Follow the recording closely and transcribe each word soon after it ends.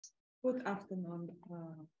Good afternoon,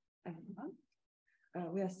 everyone.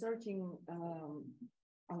 We are starting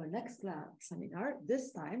our next seminar.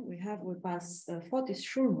 This time we have with us Photis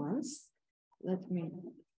Schurmans. Let me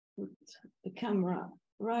put the camera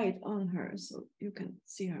right on her so you can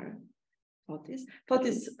see her. Photis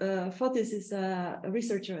is a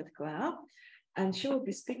researcher at CLEA, and she will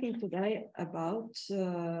be speaking today about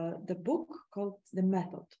the book called The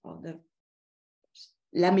Method, or the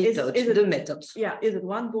La méthode, the method. Yeah, is it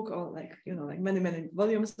one book or like many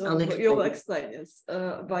volumes? So you'll explain this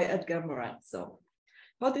by Edgar Morin. So,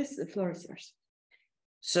 what is the floor is yours?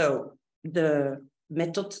 So the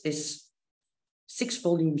method is 6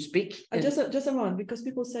 volumes big. Just a moment, because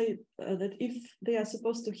people say that if they are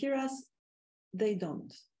supposed to hear us, they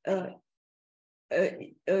don't.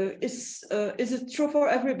 Is it true for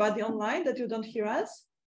everybody online that you don't hear us?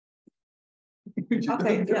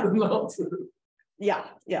 Okay, yeah.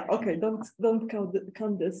 Yeah, okay, don't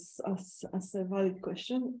count this as a valid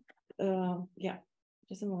question. Yeah,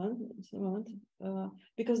 just a moment.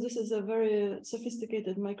 Because this is a very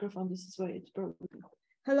sophisticated microphone, this is why it's broken.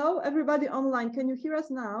 Hello, everybody online, can you hear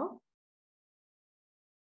us now?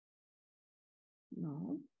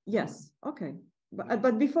 No. Yes, okay.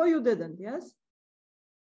 But before you didn't, yes?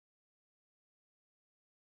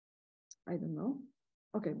 I don't know.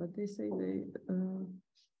 Okay, but they say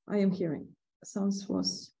I am hearing. Sounds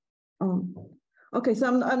was on. Okay, so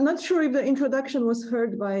I'm not sure if the introduction was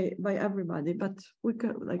heard by everybody, but we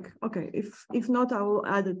could okay, if not, I will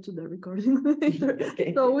add it to the recording later.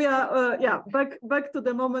 Okay. So we are back to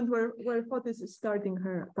the moment where Photis is starting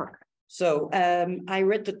her talk. So I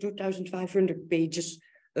read the 2,500 pages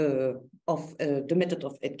of The Method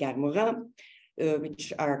of Edgar Morin,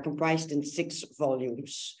 which are comprised in 6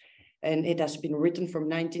 volumes. And it has been written from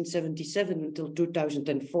 1977 until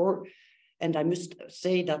 2004. And I must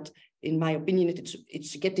say that, in my opinion,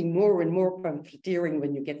 it's getting more and more pamphleteering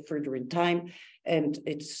when you get further in time. And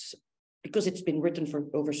it's because it's been written for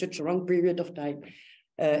over such a long period of time,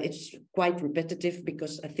 it's quite repetitive,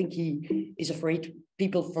 because I think he is afraid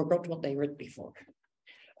people forgot what they read before.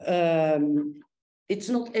 It's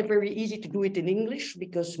not very easy to do it in English,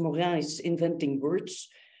 because Morin is inventing words.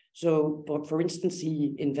 So, for instance,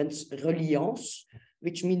 he invents reliance,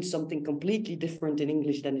 which means something completely different in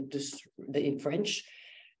English than it does in French.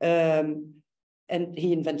 And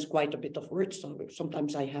he invents quite a bit of words. So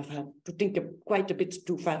sometimes I have had to think quite a bit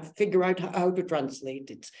to figure out how to translate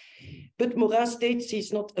it. But Morin states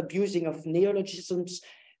he's not abusing of neologisms,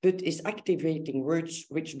 but is activating words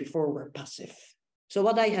which before were passive. So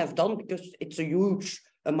what I have done, because it's a huge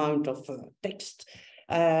amount of text,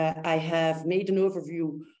 I have made an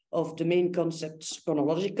overview of the main concepts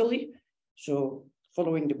chronologically, so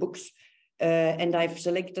following the books, and I've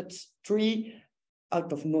selected 3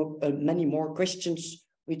 out of many more questions,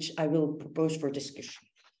 which I will propose for discussion.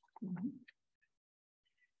 Mm-hmm.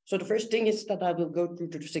 So the first thing is that I will go through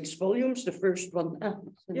the 6 volumes. The first one.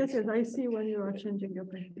 Yes, I see when you are changing your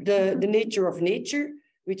page. The nature of nature,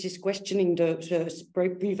 which is questioning the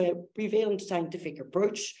prevalent scientific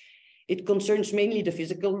approach. It concerns mainly the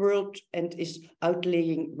physical world and is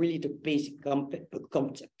outlaying really the basic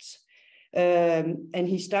concepts. And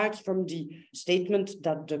he starts from the statement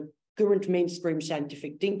that the current mainstream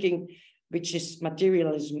scientific thinking, which is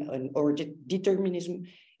materialism or determinism,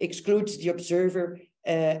 excludes the observer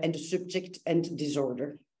and the subject and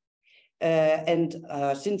disorder.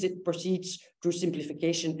 Since it proceeds through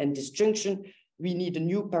simplification and disjunction, we need a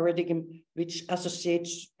new paradigm which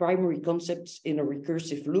associates primary concepts in a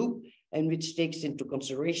recursive loop and which takes into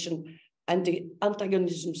consideration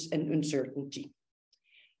antagonisms and uncertainty.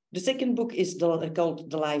 The second book is called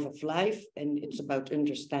The Life of Life, and it's about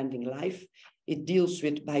understanding life. It deals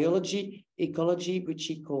with biology, ecology, which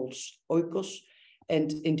he calls oikos,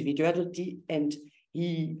 and individuality, and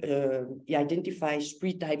he identifies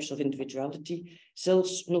 3 types of individuality: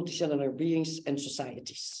 cells, multicellular beings, and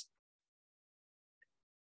societies.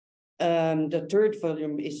 The third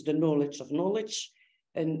volume is The Knowledge of Knowledge,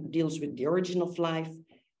 and deals with the origin of life.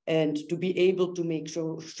 And to be able to make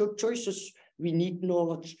choices, we need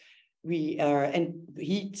knowledge. And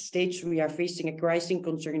he states we are facing a crisis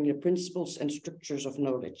concerning the principles and structures of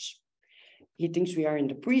knowledge. He thinks we are in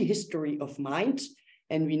the prehistory of mind,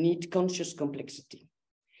 and we need conscious complexity.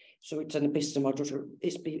 So it's an epistemological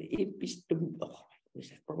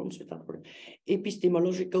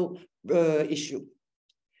issue.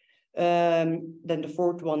 Then the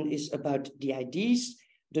 4th one is about the ideas,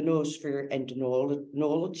 the noosphere and the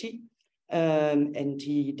knology. And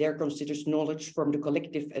he there considers knowledge from the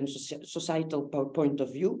collective and societal point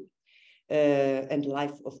of view. And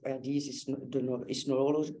life of ideas is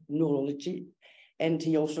knology. And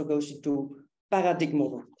he also goes into paradigm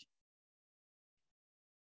work.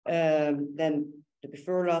 Then the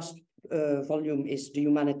before last volume is The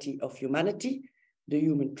Humanity of Humanity, the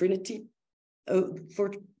Human Trinity.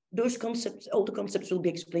 For those concepts, all the concepts will be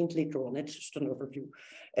explained later on. It's just an overview.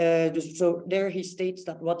 So there he states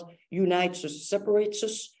that what unites us separates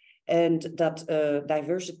us, and that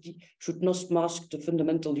diversity should not mask the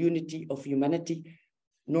fundamental unity of humanity,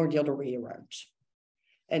 nor the other way around.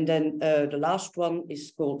 And then the last one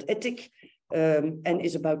is called ethic, and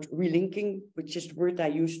is about relinking, which is the word I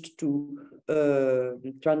used to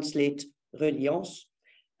translate reliance.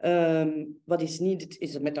 What is needed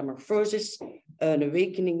is a metamorphosis, an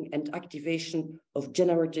awakening and activation of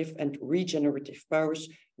generative and regenerative powers,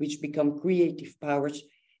 which become creative powers,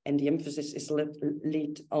 and the emphasis is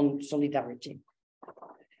laid on solidarity.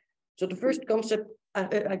 So the first concept,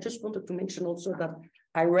 I just wanted to mention also that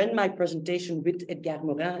I ran my presentation with Edgar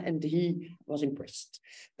Morin, and he was impressed.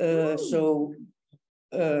 He's still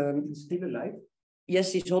alive?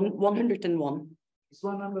 Yes, he's on 101. It's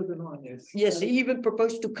 101, yes. Yes, he even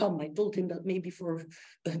proposed to come. I told him that maybe for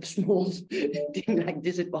a small thing like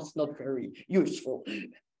this, it was not very useful.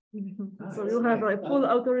 So you have a full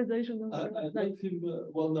authorization. I met him,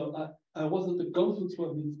 well, no, I was at the conference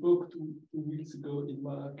when he spoke two weeks ago in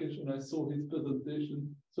Marrakesh, and I saw his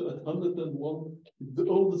presentation. So at 101, the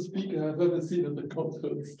oldest speaker I've ever seen at the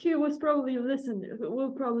conference. He will probably listen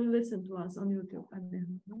to us on YouTube.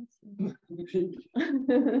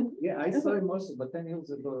 Yeah, I saw him also, but 10 years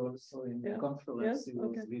ago also in the conference. He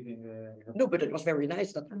was leaving. No, but it was very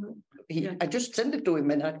nice that I just sent it to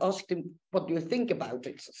him and I asked him, what do you think about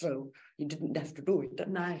it? So he didn't have to do it.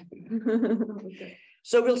 No. Okay.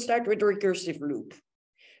 So we'll start with the recursive loop.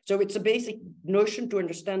 So it's a basic notion to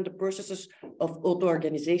understand the processes of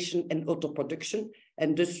auto-organization and auto-production,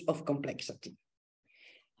 and thus of complexity.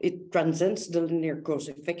 It transcends the linear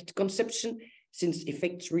cause-effect conception, since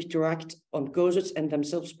effects retroact on causes and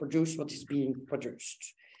themselves produce what is being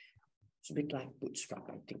produced. It's a bit like bootstrap,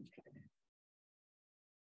 I think.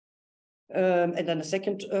 And then the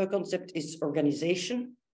second concept is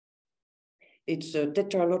organization. It's a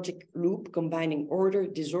tetralogic loop combining order,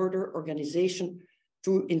 disorder, organization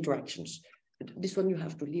through interactions. This one you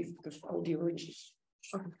have to leave because all the oranges.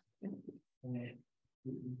 Okay.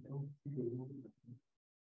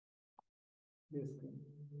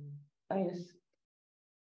 Yes.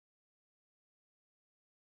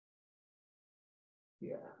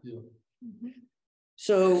 Yeah.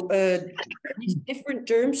 So these different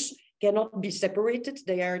terms cannot be separated.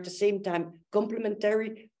 They are at the same time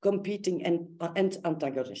complementary, competing, and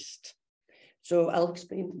antagonist. So I'll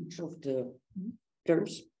explain each of the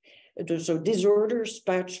terms. So disorder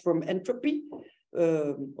starts from entropy.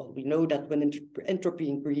 Well, we know that when entropy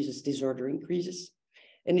increases, disorder increases.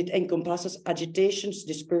 And it encompasses agitations,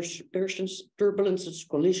 dispersions, turbulences,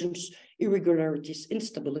 collisions, irregularities,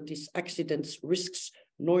 instabilities, accidents, risks,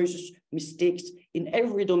 noises, mistakes in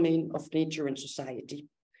every domain of nature and society.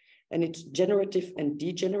 And it's generative and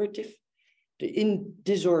degenerative. In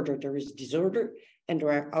disorder, there is disorder, and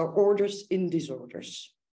there are orders in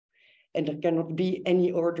disorders. And there cannot be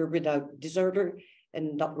any order without disorder.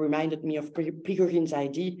 And that reminded me of Pigorin's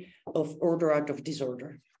idea of order out of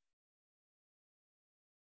disorder.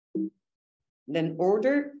 Then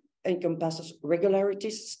order encompasses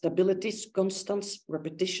regularities, stabilities, constants,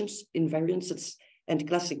 repetitions, invariances, and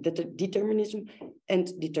classic determinism and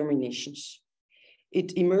determinations.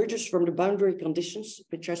 It emerges from the boundary conditions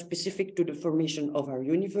which are specific to the formation of our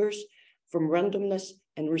universe, from randomness,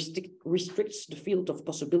 and restricts the field of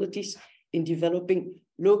possibilities in developing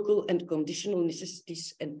local and conditional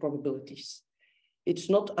necessities and probabilities. It's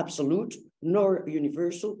not absolute nor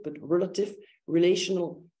universal, but relative,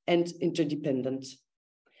 relational, and interdependent.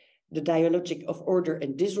 The dialogic of order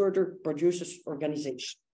and disorder produces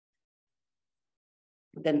organization.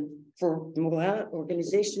 Then for Morin,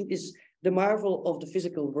 organization is the marvel of the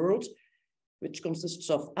physical world, which consists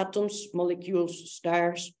of atoms, molecules,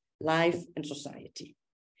 stars, life, and society.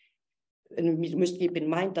 And we must keep in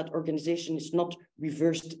mind that organization is not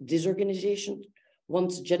reversed disorganization.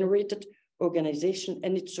 Once generated, organization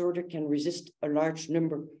and its order can resist a large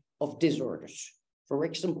number of disorders. For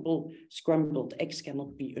example, scrambled eggs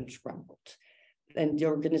cannot be unscrambled. And the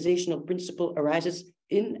organizational principle arises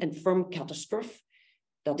in and from catastrophe,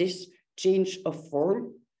 that is, change of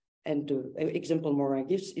form. And the example Morin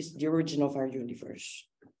gives is the origin of our universe.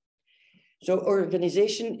 So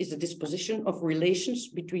organization is a disposition of relations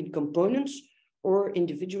between components or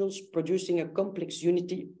individuals producing a complex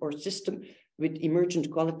unity or system with emergent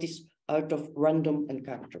qualities out of random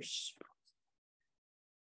encounters.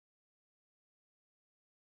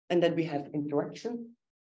 And then we have interaction.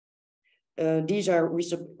 These are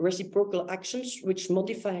reciprocal actions which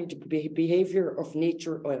modify the behavior of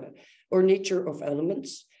nature or nature of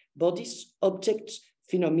elements, bodies, objects,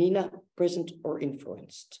 phenomena, present or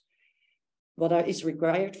influenced. What is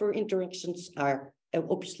required for interactions are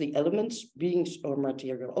obviously elements, beings or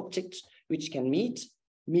material objects, which can meet,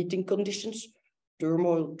 meeting conditions,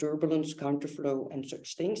 turmoil, turbulence, counterflow, and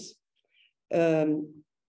such things.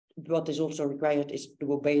 What is also required is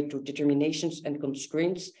to obey to determinations and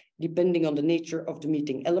constraints, depending on the nature of the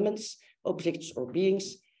meeting elements, objects, or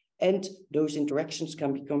beings, and those interactions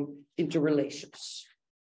can become interrelations.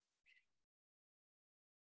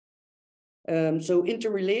 So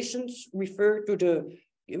interrelations refers to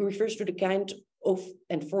the kind of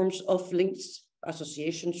and forms of links,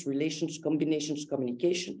 associations, relations, combinations,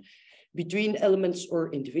 communication between elements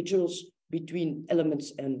or individuals, between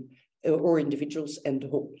elements and or individuals and the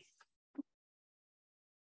whole.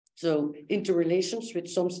 So interrelations with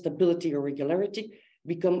some stability or regularity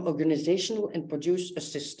become organizational and produce a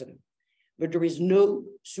system, but there is no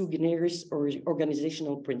sui generis or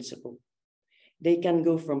organizational principle. They can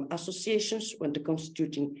go from associations when the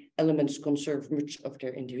constituting elements conserve much of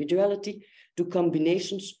their individuality to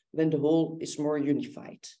combinations when the whole is more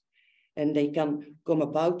unified. And they can come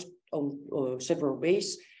about on several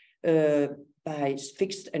ways by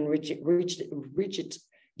fixed and rigid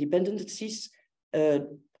dependencies,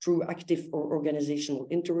 through active or organizational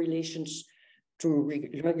interrelations, through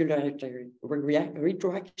regulatory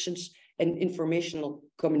retroactions and informational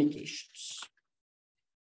communications.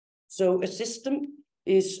 So a system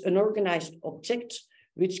is an organized object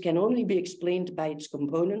which can only be explained by its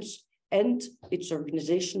components and its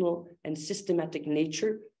organizational and systematic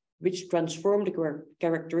nature, which transform the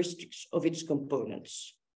characteristics of its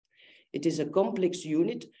components. It is a complex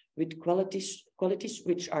unit with qualities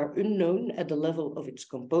which are unknown at the level of its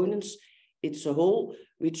components. It's a whole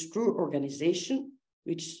which through organization,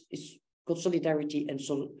 which is solidarity and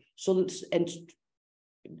through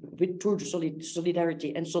the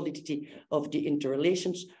solidarity and solidity of the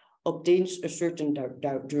interrelations, obtains a certain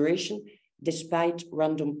duration despite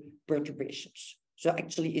random perturbations. So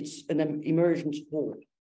actually it's an emergent whole.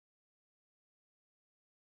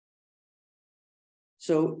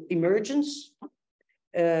 So emergence,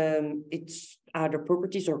 it's are the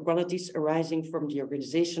properties or qualities arising from the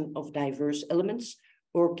organization of diverse elements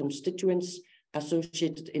or constituents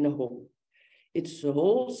associated in a whole. It's a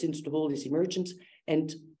whole since the whole is emergent,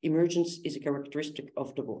 and emergence is a characteristic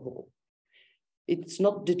of the whole. It's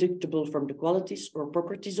not deductible from the qualities or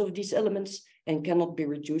properties of these elements and cannot be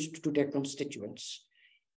reduced to their constituents.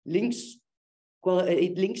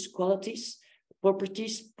 It links qualities,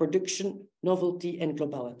 properties, production, novelty, and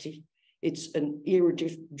globality. It's an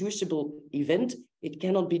irreducible event. It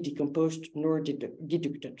cannot be decomposed nor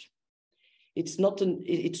deducted. It's not an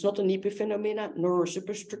epiphenomena nor a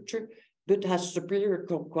superstructure, but has superior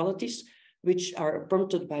qualities which are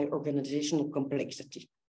prompted by organizational complexity.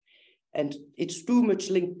 And it's too much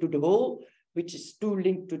linked to the whole, which is too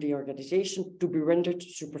linked to the organization to be rendered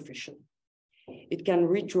superficial. It can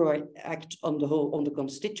retroact on the whole, on the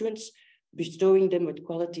constituents, bestowing them with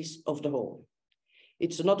qualities of the whole.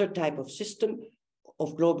 It's another type of system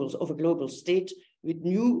of a global state with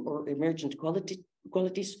new or emergent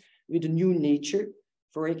qualities with a new nature.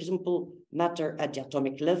 For example, matter at the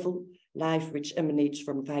atomic level, life which emanates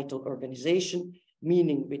from vital organization,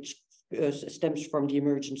 meaning which stems from the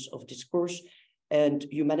emergence of discourse, and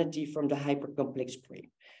humanity from the hypercomplex brain.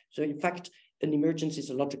 So in fact, an emergence is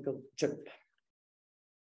a logical jump.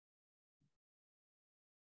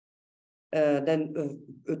 Then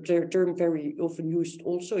a term very often used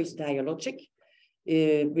also is dialogic,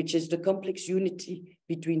 which is the complex unity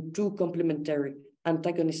between two complementary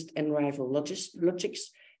antagonist and rival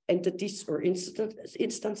logics, entities or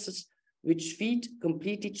instances which feed,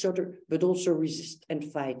 complete each other, but also resist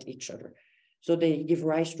and fight each other. So they give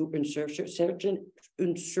rise to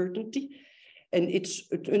uncertainty, and it's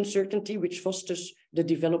uncertainty which fosters the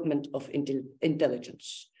development of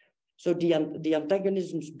intelligence. So the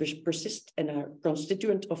antagonisms persist and are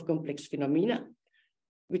constituent of complex phenomena,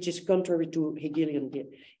 which is contrary to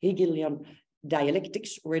Hegelian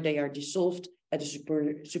dialectics, where they are dissolved at a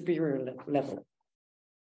superior level.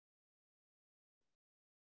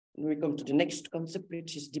 We come to the next concept,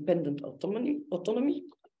 which is dependent autonomy.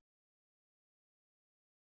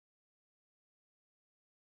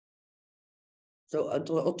 So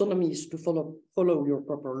autonomy is to follow your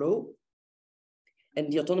proper law.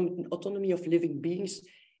 And the autonomy of living beings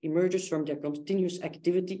emerges from their continuous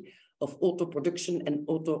activity of auto-production and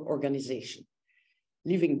auto-organization.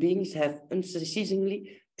 living beings have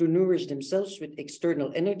unceasingly to nourish themselves with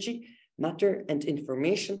external energy, matter, and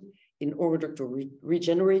information in order to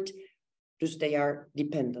regenerate. Thus, they are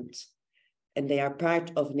dependent, and they are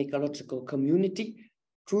part of an ecological community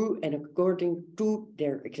through and according to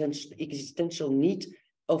their existential need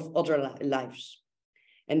of other lives.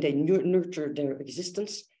 And they nurture their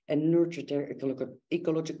existence and nurture their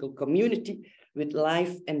ecological community with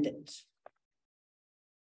life and death.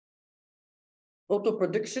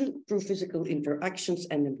 Auto-production through physical interactions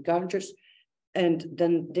and encounters, and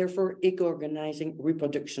then therefore eco-organizing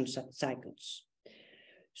reproduction cycles.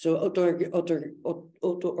 So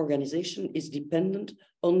auto-organization is dependent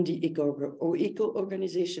on the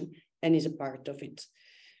eco-organization and is a part of it.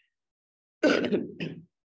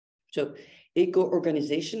 So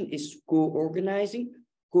eco-organization is co-organizing,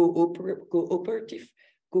 cooperative,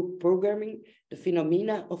 co-programming the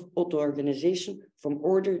phenomena of auto-organization from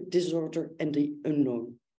order, disorder, and the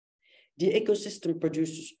unknown. The ecosystem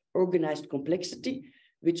produces organized complexity,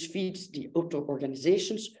 which feeds the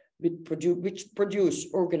auto-organizations, which produce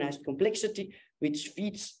organized complexity, which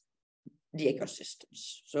feeds the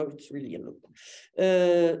ecosystems. So it's really a loop.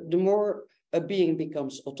 The more a being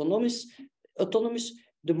becomes autonomous,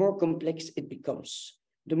 the more complex it becomes.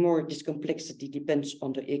 The more this complexity depends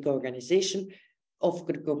on the eco-organization of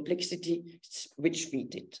the complexity which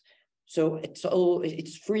feed it. So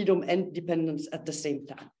it's freedom and dependence at the same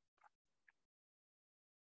time.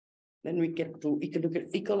 Then we get to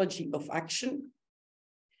ecology of action.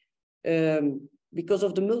 Because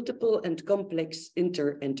of the multiple and complex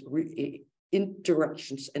interactions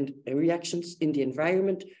and reactions in the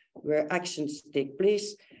environment where actions take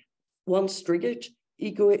place, once triggered,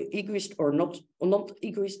 egoist or not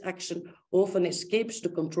egoist action often escapes the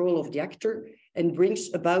control of the actor and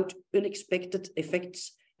brings about unexpected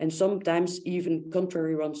effects and sometimes even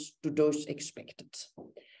contrary ones to those expected.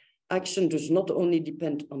 Action does not only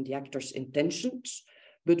depend on the actor's intentions,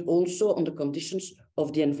 but also on the conditions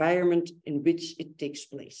of the environment in which it takes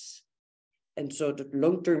place. And so the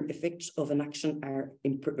long-term effects of an action are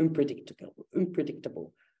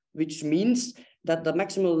unpredictable, which means that the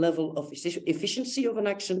maximal level of efficiency of an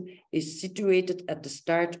action is situated at the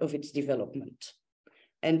start of its development.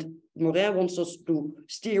 And Morin wants us to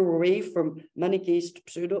steer away from Manichaeist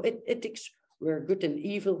pseudo-ethics, where good and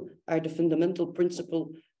evil are the fundamental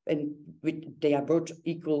principle and they are both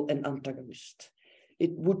equal and antagonist.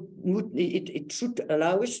 It should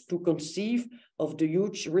allow us to conceive of the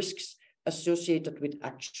huge risks associated with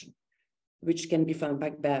action, which can be found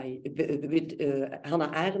back with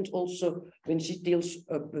Hannah Arendt also when she deals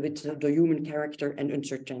with the human character and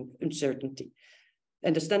uncertainty.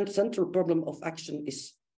 And the central problem of action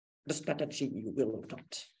is the strategy you will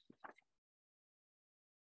adopt.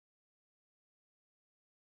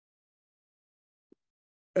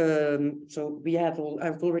 So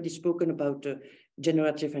I've already spoken about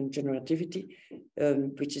generative and generativity,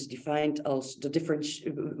 which is defined as the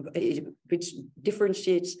which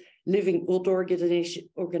differentiates living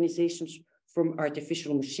auto-organizations from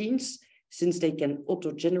artificial machines, since they can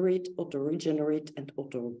auto-generate, auto-regenerate, and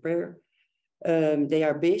auto-repair. They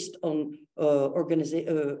are based on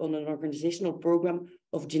an organizational program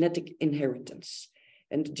of genetic inheritance.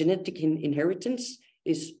 And genetic inheritance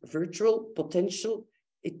is virtual, potential,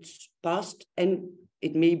 it's past, and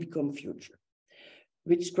it may become future.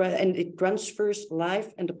 And it transfers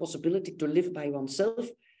life and the possibility to live by oneself,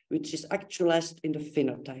 which is actualized in the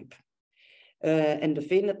phenotype. And the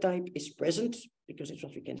phenotype is present, because it's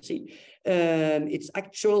what we can see. It's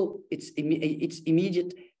actual, it's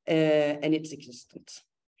immediate, and it's existent.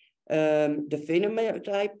 The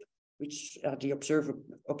phenotype, which are the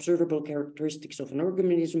observable characteristics of an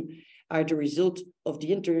organism, are the result of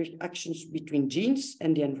the interactions between genes,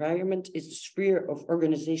 and the environment is the sphere of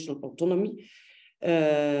organizational autonomy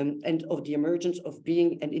and of the emergence of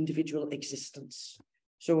being and individual existence.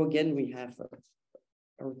 So again, we have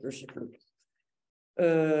a recursive loop.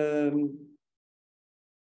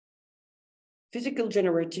 Physical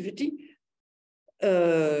generativity,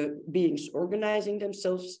 beings organizing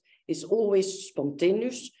themselves, is always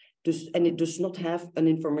spontaneous, and it does not have an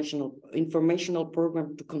informational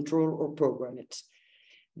program to control or program it.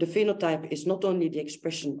 The phenotype is not only the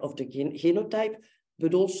expression of the genotype,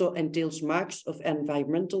 but also entails marks of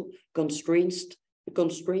environmental constraints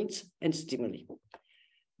and stimuli.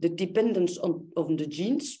 The dependence on the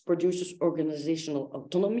genes produces organizational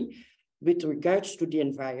autonomy with regards to the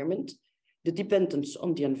environment. The dependence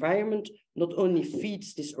on the environment not only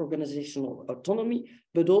feeds this organizational autonomy,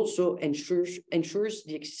 but also ensures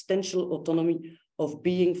the existential autonomy of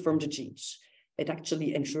being from the genes. It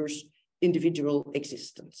actually ensures individual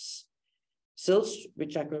existence. Cells,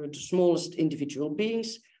 which are the smallest individual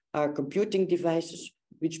beings, are computing devices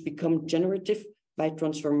which become generative by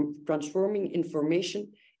transforming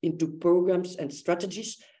information into programs and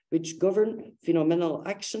strategies which govern phenomenal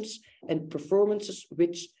actions and performances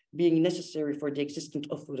which, being necessary for the existence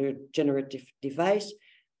of the generative device,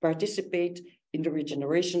 participate in the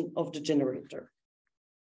regeneration of the generator.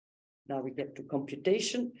 Now we get to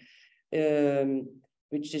computation,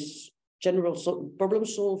 which is general problem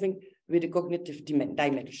solving with a cognitive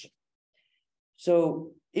dimension.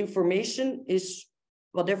 So information is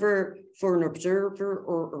whatever for an observer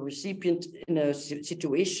or a recipient in a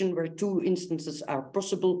situation where two instances are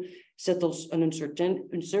possible, settles an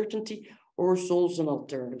uncertainty or solves an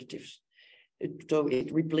alternative. So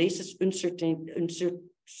it replaces uncertainty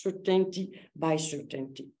by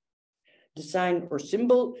certainty. The sign or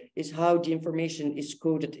symbol is how the information is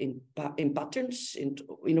coded in patterns, in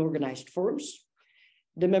organized forms.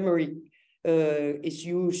 The memory is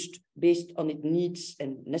used based on its needs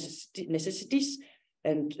and necessities,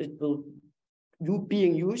 and it will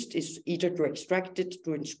being used is either to extract it,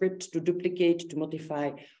 to encrypt, to duplicate, to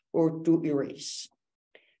modify, or to erase.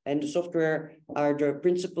 And the software are the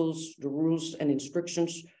principles, the rules, and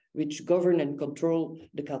instructions which govern and control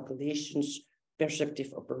the calculations,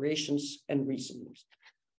 perceptive operations, and reasoning.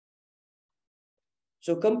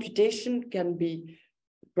 So computation can be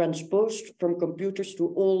transposed from computers to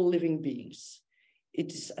all living beings.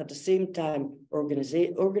 It is at the same time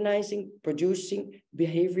organizing, producing,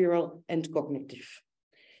 behavioral, and cognitive.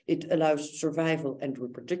 It allows survival and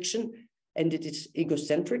reproduction, and it is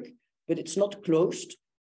egocentric, but it's not closed.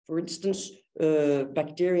 For instance,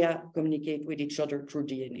 bacteria communicate with each other through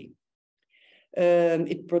DNA.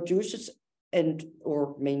 It produces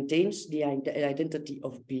or maintains the identity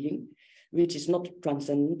of being, which is not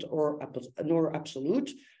transcendent nor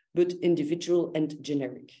absolute, but individual and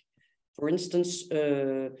generic. For instance,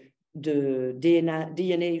 the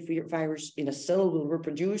DNA virus in a cell will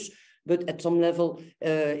reproduce, but at some level,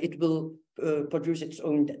 it will produce its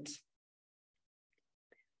own death.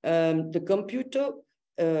 The computer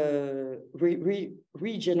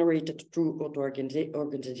regenerated through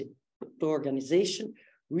auto-organization,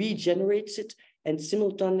 regenerates it, and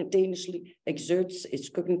simultaneously exerts its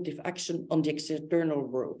cognitive action on the external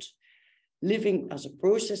world. Living as a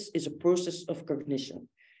process is a process of cognition.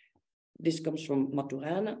 This comes from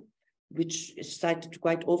Maturana, which is cited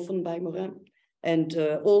quite often by Morin. And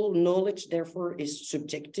all knowledge, therefore, is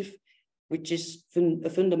subjective, which is a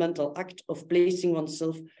fundamental act of placing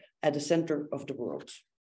oneself at the center of the world.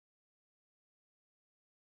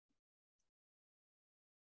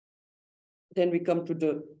 Then we come to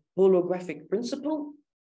the holographic principle.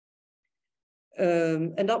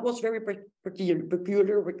 And that was very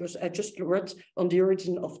peculiar because I just read on the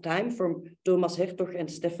origin of time from Thomas Hertog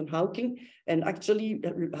and Stephen Hawking. And actually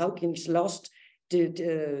Hawking's last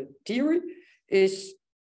theory is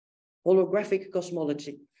holographic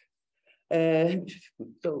cosmology.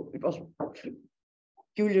 So it was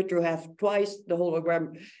peculiar to have twice the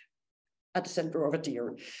hologram at the center of a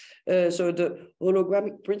theory. So the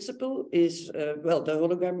hologramic principle is, well, the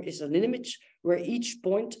hologram is an image where each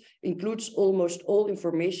point includes almost all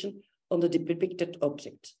information on the depicted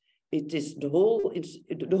object. It is the whole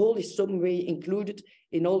is some way included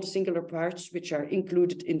in all the singular parts which are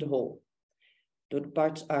included in the whole. The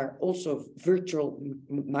parts are also virtual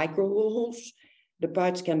micro wholes. The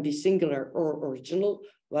parts can be singular or original,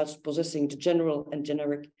 whilst possessing the general and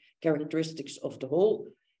generic characteristics of the whole.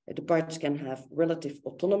 The parts can have relative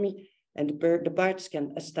autonomy, and the parts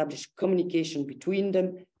can establish communication between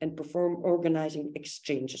them and perform organizing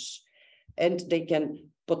exchanges. And they can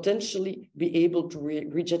potentially be able to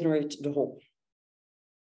regenerate the whole.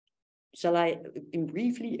 Shall I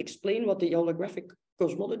briefly explain what the holographic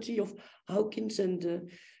cosmology of Hawkins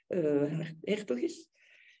and Hertog is?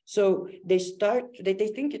 So they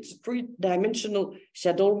think it's a three-dimensional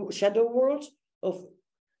shadow world of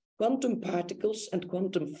quantum particles and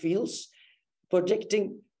quantum fields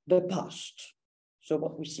projecting the past. So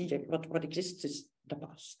what we see, what exists is the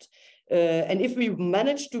past. And if we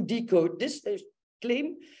manage to decode this, they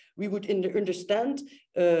claim, we would understand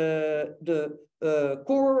the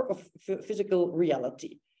core of physical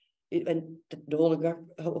reality. And the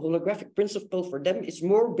holographic principle for them is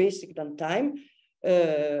more basic than time,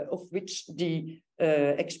 of which the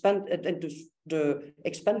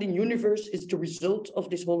expanding universe is the result of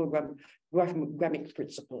this hologramic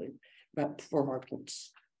principle for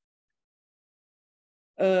Hawkins.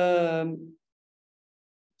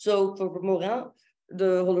 So for Morin,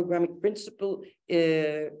 the hologramic principle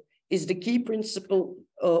is the key principle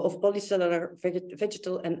of polycellular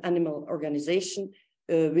vegetal and animal organization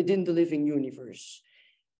within the living universe.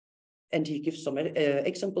 And he gives some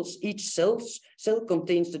examples. Each cell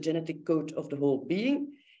contains the genetic code of the whole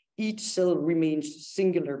being. Each cell remains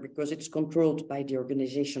singular because it's controlled by the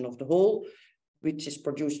organization of the whole, which is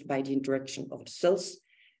produced by the interaction of the cells.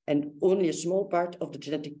 And only a small part of the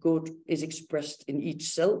genetic code is expressed in each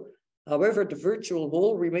cell. However, the virtual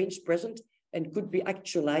whole remains present and could be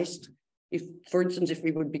actualized if, for instance, if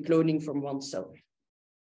we would be cloning from one cell.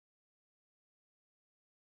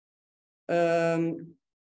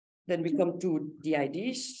 Then we come to the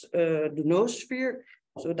ideas, the noosphere,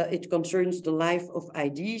 so that it concerns the life of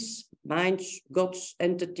ideas, minds, gods,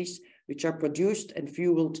 entities, which are produced and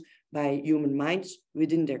fueled by human minds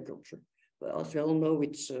within their culture. Well, as we all know,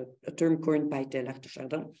 it's a term coined by Teilhard de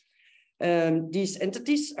Chardin. These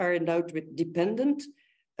entities are endowed with dependent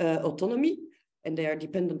autonomy, and they are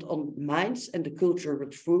dependent on minds and the culture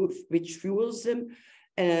which fuels them,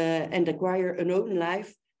 and acquire an own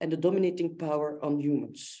life and a dominating power on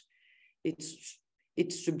humans.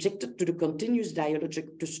 It's subjected to the continuous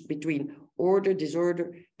dialogic between order,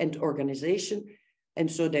 disorder, and organization, and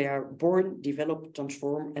so they are born, develop,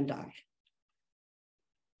 transform, and die.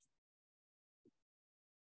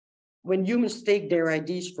 When humans take their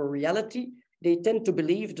ideas for reality, they tend to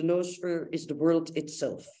believe the noosphere is the world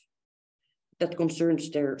itself. That concerns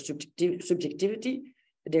their subjectivity,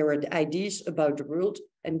 their ideas about the world,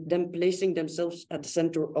 and them placing themselves at the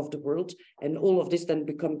center of the world, and all of this then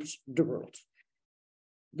becomes the world.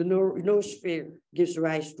 The noosphere gives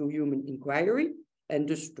rise to human inquiry, and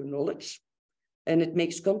thus to knowledge, and it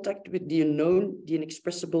makes contact with the unknown, the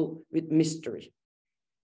inexpressible, with mystery.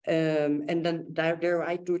 And then there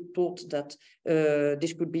I thought that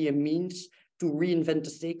this could be a means to reinvent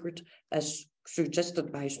the sacred, as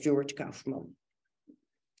suggested by Stuart Kaufman.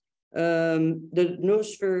 The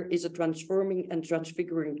noosphere is a transforming and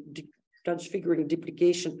transfiguring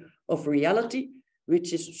duplication of reality,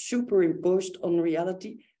 which is superimposed on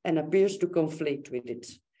reality and appears to conflate with it.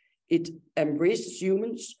 It embraces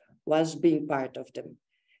humans whilst being part of them.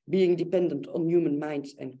 Being dependent on human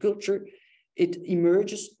minds and culture, it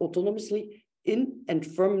emerges autonomously in and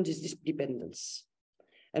from this dependence.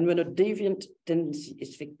 And when a deviant tendency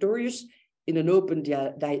is victorious in an open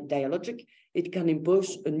dialogic, it can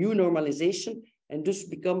impose a new normalization and thus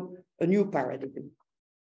become a new paradigm,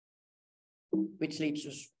 which leads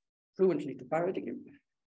us fluently to paradigm.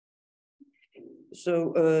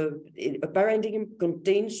 So a paradigm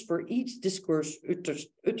contains for each discourse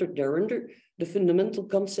uttered thereunder the fundamental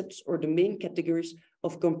concepts or the main categories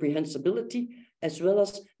of comprehensibility, as well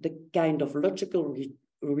as the kind of logical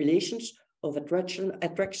relations of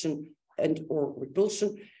attraction and or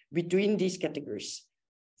repulsion between these categories,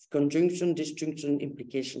 conjunction, disjunction,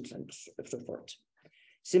 implications, and so forth.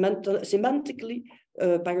 Semantically,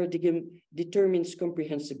 paradigm determines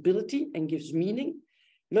comprehensibility and gives meaning.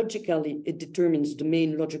 Logically, it determines the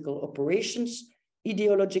main logical operations.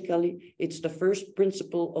 Ideologically, it's the first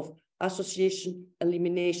principle of association,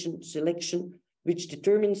 elimination, selection, which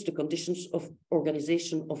determines the conditions of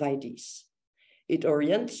organization of ideas. It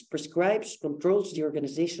orients, prescribes, controls the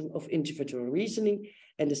organization of individual reasoning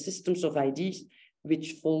and the systems of ideas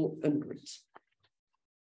which fall under it.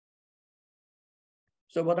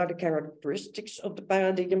 So what are the characteristics of the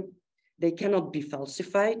paradigm? They cannot be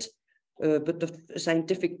falsified, but the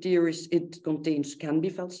scientific theories it contains can be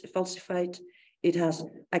falsified. It has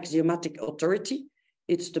axiomatic authority.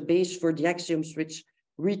 It's the base for the axioms which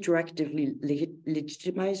retroactively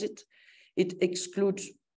legitimize it. It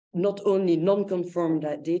excludes not only non-conform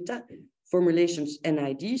data, formulations, and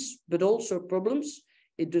ideas, but also problems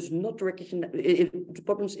it does not recognize.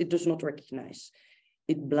 It does not recognize.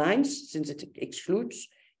 It blinds, since it excludes.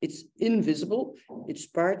 It's invisible. It's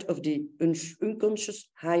part of the unconscious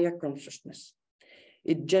higher consciousness.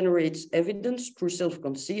 It generates evidence through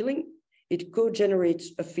self-concealing. It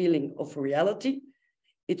co-generates a feeling of reality.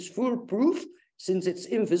 It's foolproof, since it's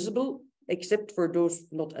invisible, except for those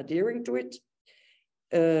not adhering to it.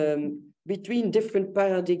 Between different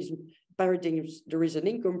paradigms, there is an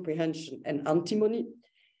incomprehension and antinomy.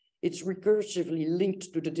 It's recursively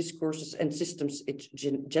linked to the discourses and systems it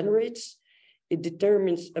generates. It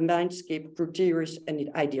determines a mindscape through theories and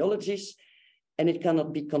ideologies, and it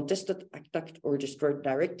cannot be contested, attacked, or destroyed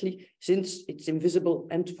directly, since it's invisible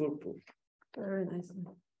and foolproof. Very nice.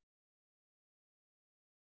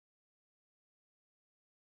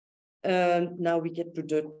 Now we get to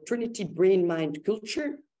the Trinity brain-mind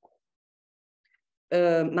culture.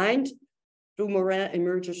 Mind, through Morin,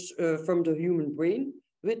 emerges from the human brain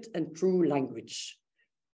with and through language.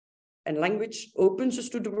 And language opens us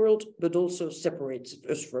to the world, but also separates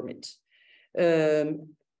us from it.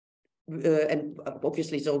 and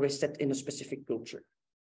obviously it's always set in a specific culture.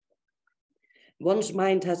 Once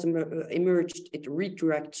mind has emerged, it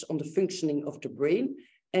retracts on the functioning of the brain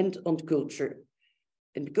and on culture.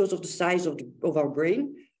 And because of the size of our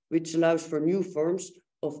brain, which allows for new forms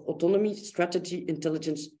of autonomy, strategy,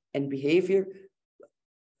 intelligence, and behavior,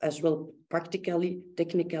 as well practically,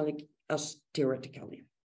 technically, as theoretically.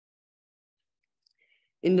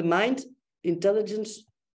 In the mind, intelligence,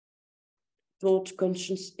 thought,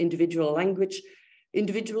 conscience, individual language,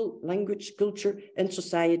 culture, and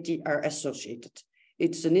society are associated.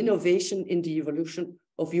 It's an innovation in the evolution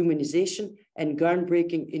of humanization and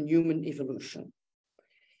groundbreaking in human evolution.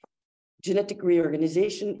 Genetic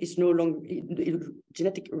reorganization no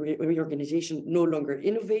longer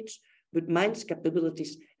innovates, but mind's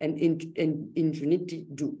capabilities and ingenuity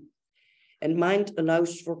do. And mind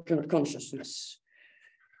allows for consciousness,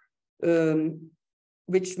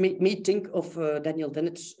 which made me think of Daniel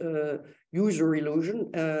Dennett's user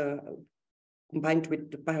illusion, combined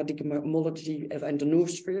with the paradigmology and the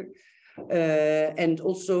noosphere, and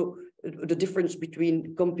also the difference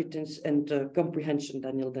between competence and comprehension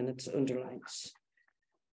Daniel Dennett underlines.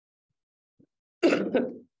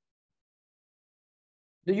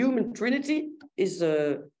 The human trinity is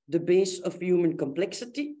the base of human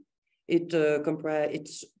complexity. It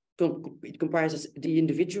comprises the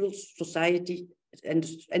individual, society, and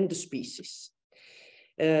the species.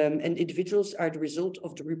 And individuals are the result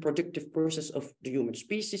of the reproductive process of the human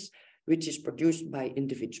species, which is produced by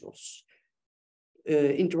individuals.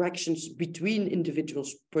 Interactions between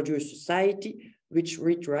individuals produce society, which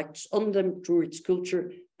retracts on them through its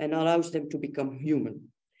culture and allows them to become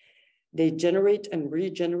human. They generate and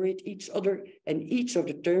regenerate each other, and each of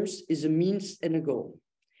the terms is a means and a goal.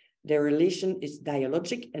 Their relation is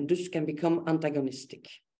dialogic and thus can become antagonistic.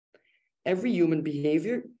 Every human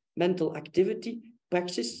behavior, mental activity,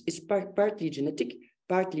 praxis is partly genetic,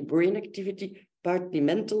 partly brain activity, partly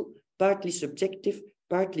mental, partly subjective,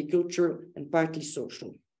 partly cultural, and partly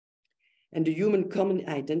social. And the human common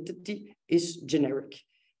identity is generic.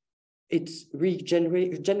 It's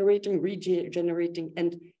regenerating,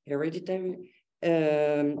 and hereditary.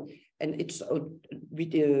 And it's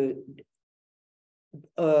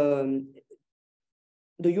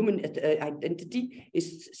the human identity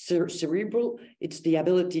is cerebral. It's the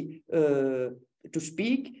ability to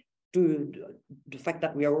speak, to the fact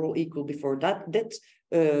that we are all equal before that.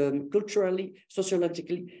 Culturally,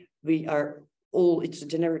 sociologically, we are all, it's a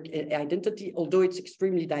generic identity, although it's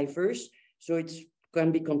extremely diverse, so it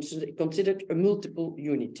can be considered a multiple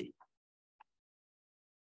unity.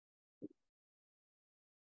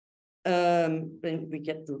 When we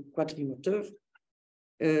get to quadrimoteur,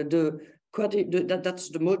 that's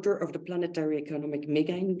the motor of the planetary economic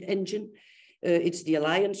mega engine. It's the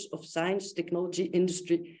alliance of science, technology,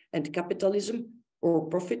 industry, and capitalism, or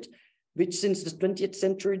profit, which since the 20th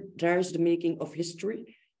century drives the making of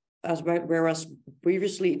history, whereas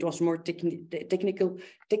previously it was more technical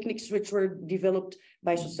techniques which were developed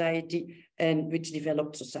by society and which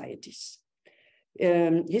developed societies.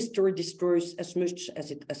 History destroys as much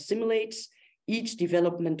as it assimilates. Each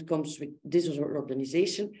development comes with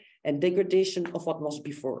disorganization and degradation of what was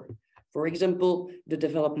before. For example, the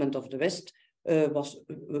development of the West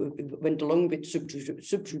went along with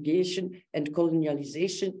subjugation and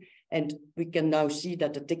colonialization, and we can now see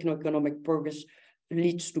that the techno-economic progress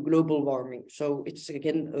leads to global warming. So it's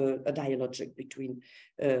again a dialogic between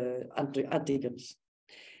antagonists.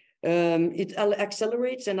 It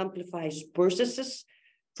accelerates and amplifies processes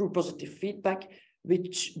through positive feedback,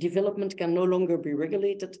 which development can no longer be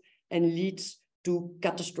regulated and leads to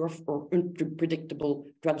catastrophic or unpredictable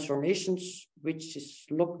transformations, which is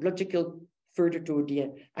logical further to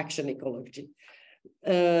the action ecology.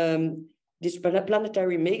 This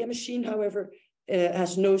planetary mega machine, however,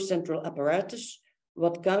 has no central apparatus.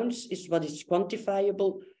 What counts is what is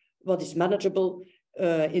quantifiable, what is manageable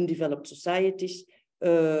in developed societies,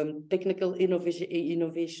 technical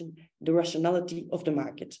innovation, the rationality of the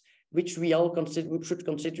market, which we all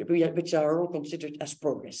which are all considered as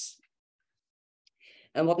progress.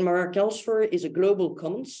 And what Morin calls for is a global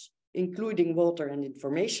commons, including water and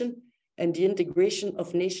information, and the integration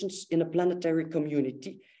of nations in a planetary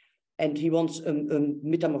community. And he wants a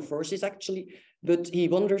metamorphosis, actually, but he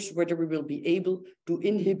wonders whether we will be able to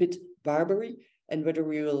inhibit barbary and whether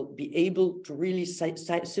we will be able to really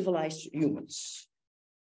civilize humans.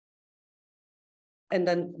 And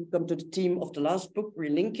then we come to the theme of the last book,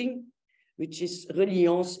 Relinking, which is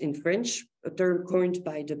reliance in French, a term coined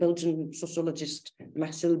by the Belgian sociologist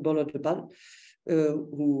Marcel Bolle-de-Bal,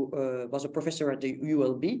 who was a professor at the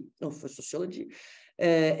ULB of sociology.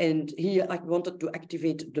 And here I wanted to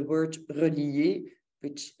activate the word relier,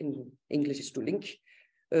 which in English is to link.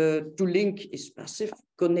 To link is passive,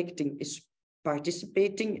 connecting is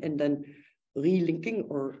participating, and then relinking,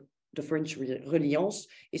 or the French reliance,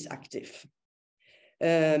 is active.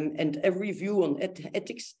 And every view on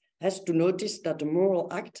ethics has to notice that the moral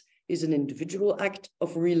act is an individual act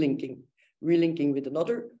of relinking with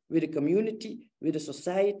another, with a community, with a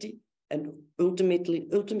society, and ultimately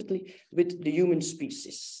with the human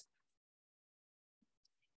species.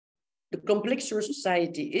 The complexer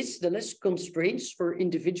society is, the less constraints for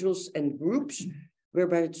individuals and groups,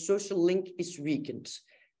 whereby the social link is weakened.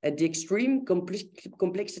 At the extreme,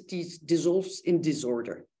 complexity dissolves in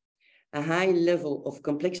disorder. A high level of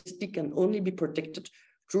complexity can only be protected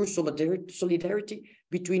through solidarity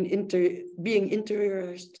between being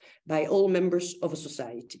interested by all members of a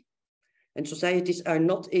society. And societies are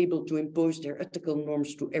not able to impose their ethical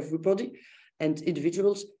norms to everybody, and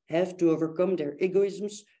individuals have to overcome their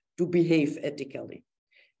egoisms to behave ethically,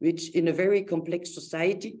 which in a very complex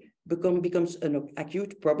society becomes an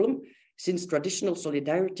acute problem, since traditional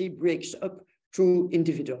solidarity breaks up through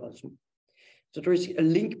individualism. So there is a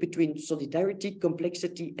link between solidarity,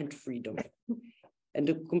 complexity, and freedom. And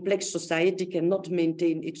a complex society cannot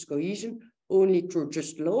maintain its cohesion only through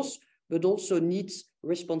just laws, but also needs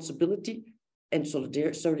responsibility and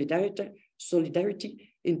solidarity,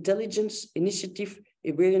 intelligence, initiative,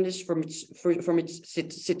 awareness from its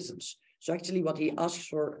citizens. So actually what he asks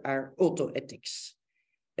for are auto-ethics.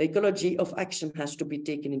 Ecology of action has to be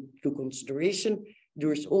taken into consideration.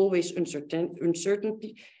 There is always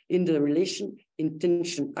uncertainty in the relation,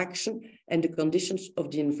 intention, action, and the conditions of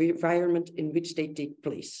the environment in which they take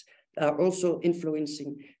place are also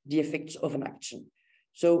influencing the effects of an action.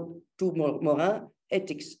 So to Morin,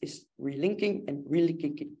 ethics is relinking, and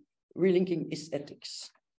relinking is ethics.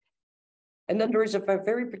 And then there is a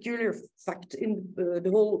very peculiar fact in the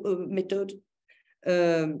whole method,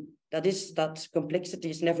 that is that complexity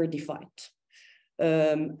is never defined.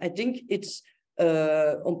 I think it's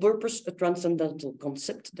on purpose a transcendental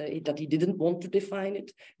concept that he didn't want to define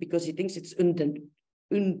it because he thinks it's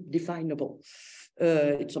undefinable.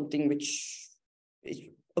 It's something which is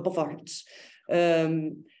above our heads.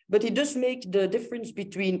 But he does make the difference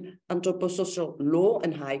between anthroposocial law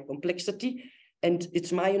and high complexity. And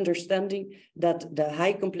it's my understanding that the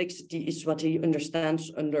high complexity is what he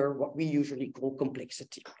understands under what we usually call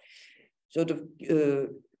complexity. So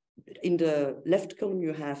in the left column,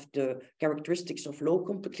 you have the characteristics of low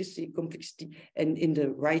complexity, and in the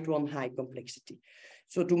right one, high complexity.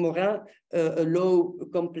 So to Morin, a low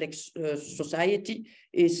complex society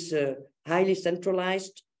is highly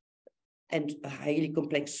centralized, and a highly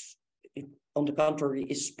complex, on the contrary,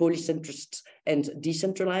 is polycentrist and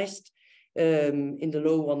decentralized. In the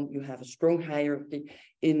low one, you have a strong hierarchy.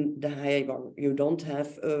 In the high one, you don't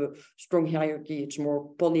have a strong hierarchy. It's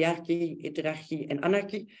more polyarchy, heterarchy, and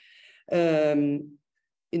anarchy. In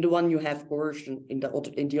the one, you have coercion. In the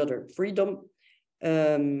other, freedom.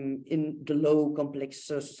 In the low complex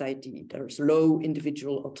society, there's low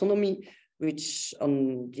individual autonomy, which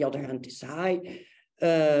on the other hand is high.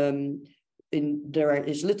 There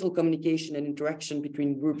is little communication and interaction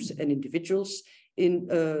between groups and individuals in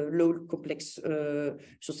a low complex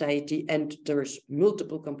society, and there's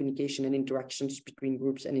multiple communication and interactions between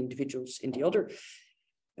groups and individuals in the other.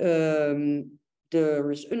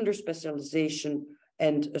 There is under-specialization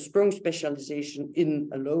and a strong specialization in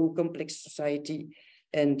a low complex society,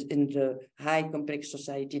 and in the high complex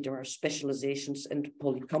society there are specializations and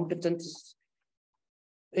polycompetence.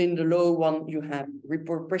 In the low one, you have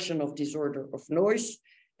repression of disorder of noise,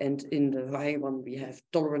 and in the high one, we have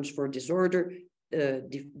tolerance for disorder,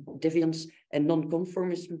 deviance, and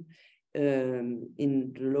non-conformism.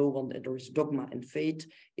 In the low one, there is dogma and faith.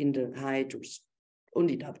 In the high, there's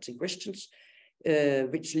only doubts and questions,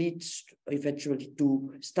 which leads eventually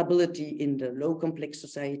to stability in the low complex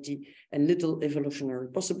society and little evolutionary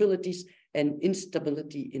possibilities, and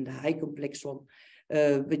instability in the high complex one,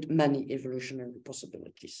 with many evolutionary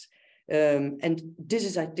possibilities. And this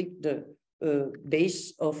is, I think, the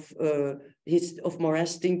base of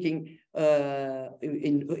Morin's thinking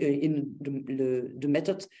in the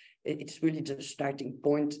method. It's really the starting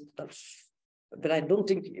point. But I don't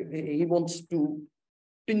think he wants to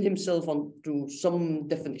pin himself onto some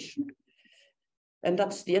definition. And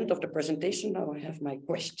that's the end of the presentation. Now I have my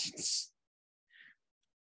questions.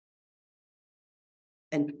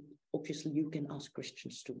 And obviously, you can ask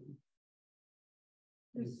questions too.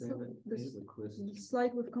 The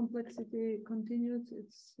slide with complexity continued.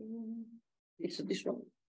 It's this one.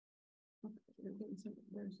 Okay,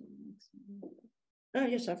 there's a next one. Oh,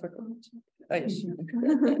 yes, I forgot. Oh, yes.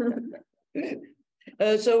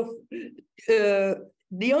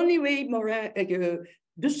 The only way Morin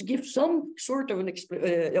just give some sort of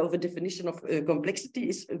a definition of complexity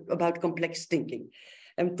is about complex thinking.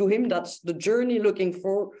 And to him, that's the journey looking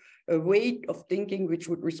for a way of thinking which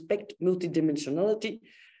would respect multidimensionality,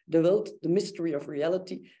 the world, the mystery of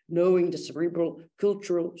reality, knowing the cerebral,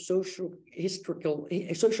 cultural, social, historical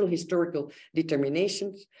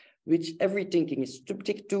determinations, which every thinking is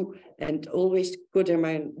subject to, and always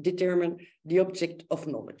determine the object of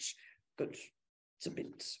knowledge. Good. It's a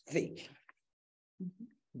bit vague.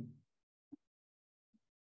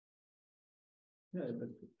 Yeah, but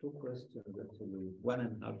two questions actually,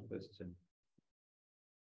 1.5 questions.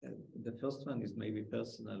 The first one is maybe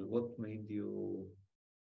personal. What made you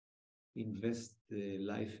invest the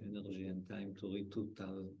life, energy, and time to read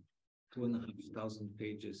 2,500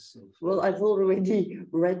 pages? Well, I've already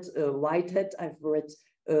read Whitehead. I've read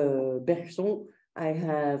Bergson. I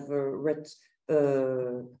have read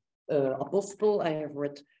Apostel. I have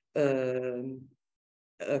read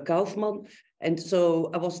Kaufman, and so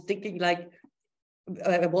I was thinking, like,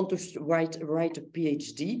 I want to write a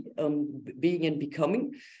PhD on being and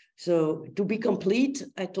becoming. So to be complete,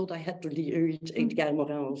 I thought I had to read Edgar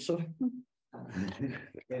Morin also.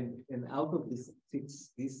 And out of these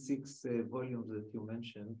six volumes that you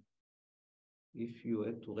mentioned, if you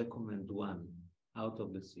had to recommend one out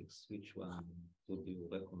of the 6, which one would you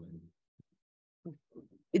recommend?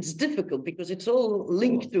 It's difficult because it's all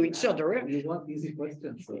linked to each other. You want easy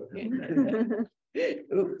questions. So.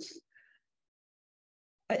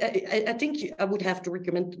 I think I would have to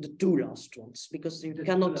recommend the 2 last ones, because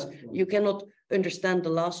you cannot understand the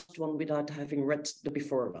last one without having read the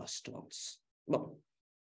before last ones. Well,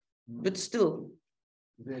 but still.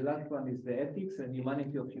 The last one is the ethics and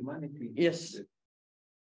humanity of humanity. Yes.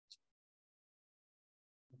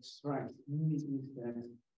 That's right. Is that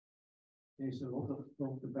there's a lot of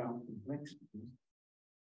talk about complexity,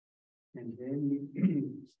 and then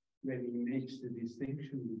when he makes the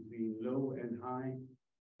distinction between low and high,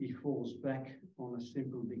 he falls back on a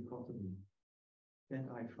simple dichotomy. That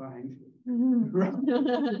I find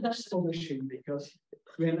rather astonishing, because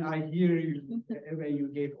when I hear you, when you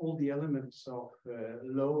gave all the elements of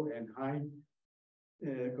low and high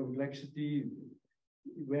complexity,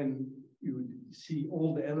 when you see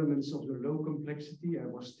all the elements of the low complexity, I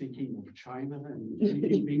was thinking of China, and Xi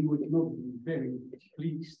Jinping would not be very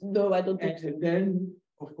pleased. No, I don't think so. And then,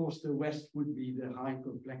 of course, the West would be the high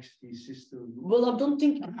complexity system. Well, I don't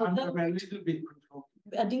think I'm a little bit controlled.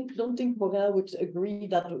 I don't think Morin would agree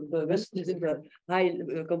that the West is in a high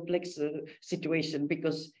complex situation,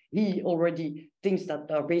 because he already thinks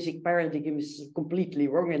that our basic paradigm is completely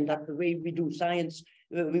wrong, and that the way we do science,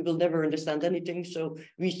 we will never understand anything. So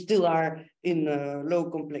we still are in low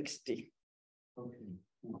complexity. Okay.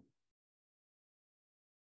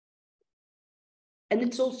 And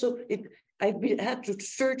it's also, I had to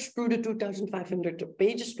search through the 2,500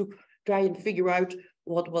 pages to try and figure out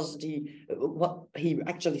what he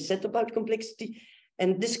actually said about complexity.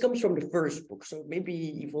 And this comes from the first book, so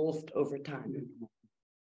maybe evolved over time.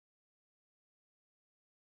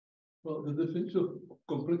 Well, the definition of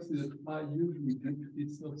complexity that I usually give,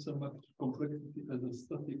 it's not so much complexity as a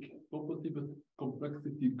static property, but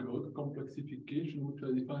complexity growth, complexification, which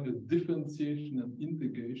I define as differentiation and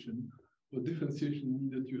integration. So differentiation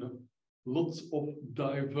means that you have lots of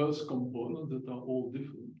diverse components that are all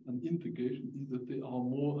different, and integration is that they are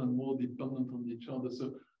more and more dependent on each other.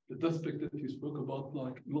 So the aspect that you spoke about,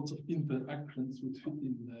 like lots of interactions, would fit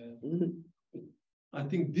in there. Mm-hmm. I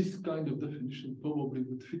think this kind of definition probably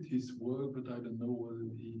would fit his work, but I don't know whether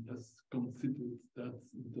he has considered that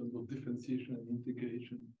in terms of differentiation and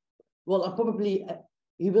integration. Well, probably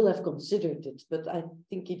he will have considered it, but I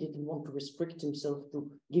think he didn't want to restrict himself to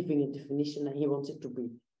giving a definition, and he wants it to be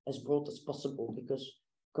as broad as possible, because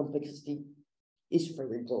complexity is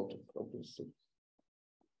very broad, obviously.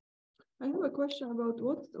 I have a question about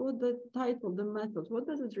what the title, the method, what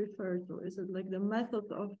does it refer to? Is it like the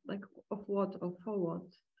method of what, of for what?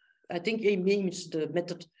 I think it means the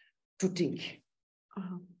method to think.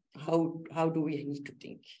 Uh-huh. How do we need to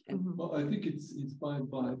think? And well, I think it's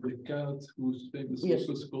inspired by Descartes, whose famous yes. work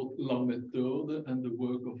was called La Méthode, and the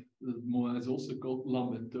work of Morin is also called La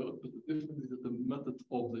Méthode. But the difference is that the method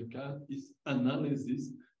of Descartes is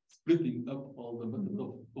analysis, splitting up all the method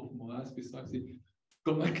of Morin is precisely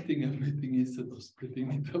connecting everything instead of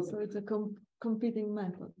splitting it up. So it's a competing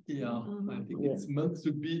method. Yeah, I think it's meant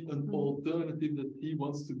to be an alternative, that he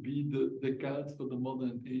wants to be the Descartes for the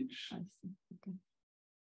modern age. I see. Okay.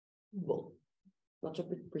 well, Not a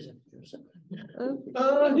bit presenters.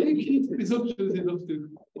 He's presumptuous enough to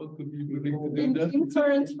want to be willing to do that.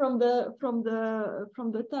 Inference from the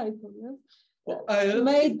title, yes? Well,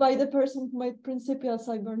 Made by the person who made Principia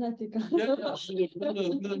Cybernetica. not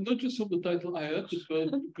just from the title. I had the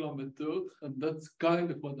vertical method, and that's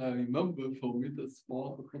kind of what I remember from it. That's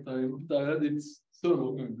part of what I had it so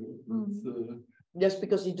long ago. Yes,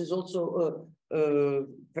 because it is also, I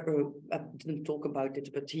didn't talk about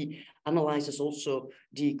it, but he analyzes also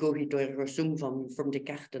the cogito ergo sum from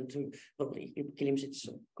Descartes, and well, he claims it's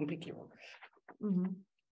completely wrong. Mm-hmm.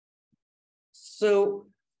 So,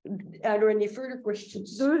 are there any further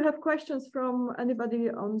questions? Do you have questions from anybody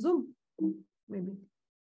on Zoom, maybe,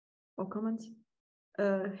 or comments?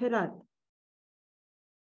 Gerard.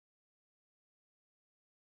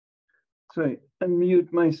 Sorry,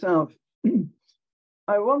 unmute myself.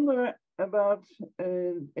 I wonder about,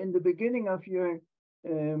 in the beginning of your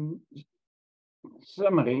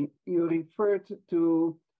summary, you referred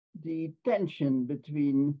to the tension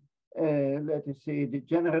between, let us say, the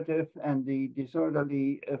generative and the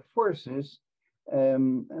disorderly forces,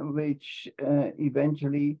 which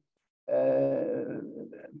eventually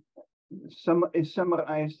is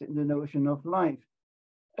summarized in the notion of life.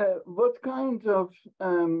 What kind of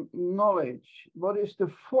knowledge, what is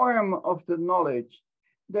the form of the knowledge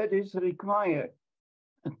that is required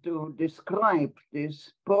to describe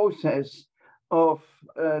this process of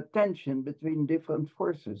tension between different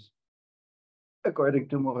forces, according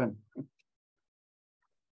to Morin?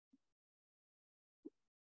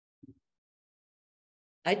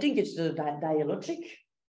 I think it's the dialogic.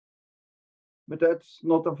 But that's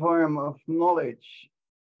not a form of knowledge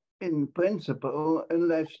in principle,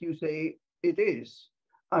 unless you say it is.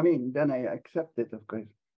 I mean, then I accept it, of course.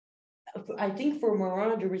 I think for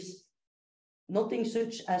Morin, there is nothing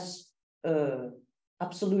such as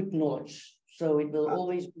absolute knowledge. So it will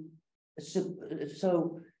always be,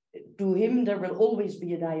 so to him, there will always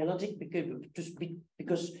be a dialogic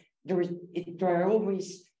because there are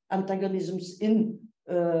always antagonisms in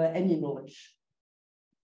any knowledge.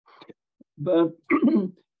 But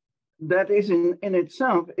that is in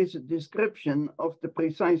itself is a description of the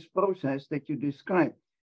precise process that you describe.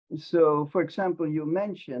 So, for example, you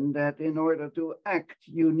mentioned that in order to act,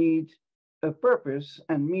 you need a purpose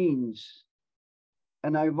and means.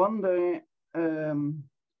 And I wonder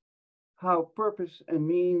how purpose and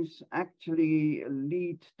means actually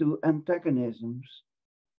lead to antagonisms.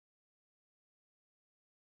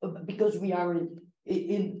 Because we are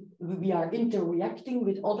interacting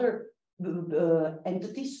with other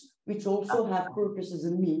entities which also have purposes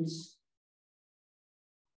and means.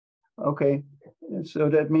 Okay, so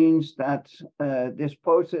that means that this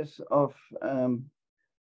process of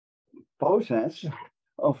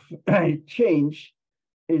change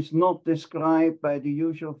is not described by the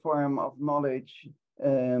usual form of knowledge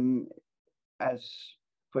as,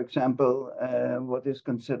 for example, what is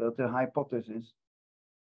considered a hypothesis.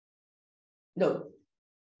 No.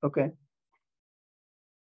 Okay.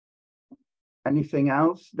 Anything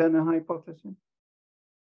else than a hypothesis?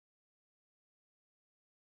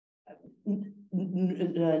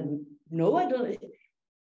 No, I don't.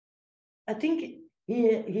 I think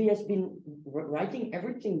he has been writing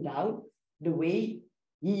everything down the way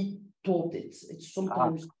he taught it. It's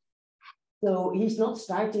sometimes so he's not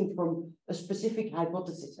starting from a specific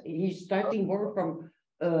hypothesis. He's starting more from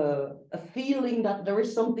a feeling that there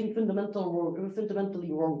is something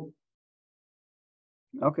fundamentally wrong.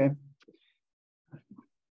 Okay.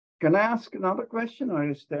 Can I ask another question, or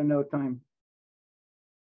is there no time?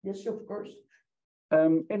 Yes, of course.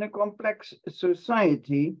 In a complex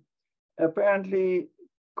society, apparently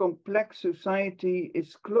complex society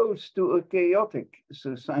is close to a chaotic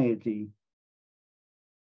society.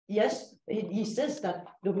 Yes, he says that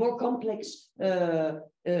the more complex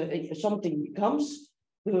something becomes,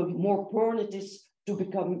 the more prone it is to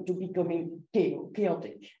becoming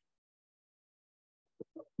chaotic.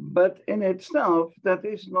 But in itself, that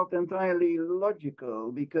is not entirely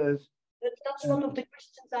logical, because that's one of the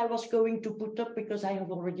questions I was going to put up, because I have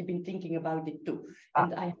already been thinking about it too,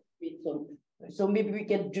 and I have made some. So maybe we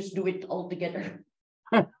can just do it all together.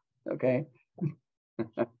 Okay.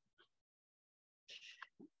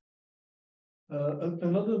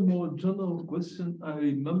 Another more general question I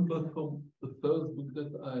remember from the first book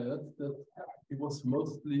that I had, that it was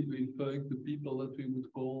mostly referring to people that we would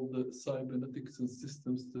call the cybernetics and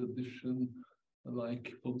systems tradition,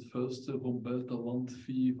 like von Förster, von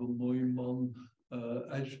Belter-Landfie, von Neumann,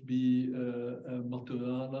 Ashby,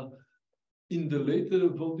 Maturana. In the later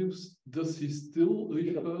volumes, does he still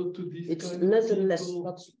refer to these It's kind less of and less. people?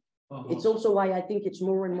 It's also why I think it's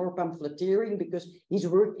more and more pamphleteering, because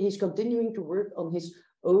he's continuing to work on his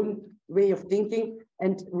own way of thinking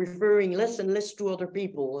and referring less and less to other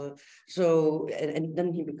people. And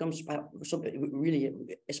then he becomes really,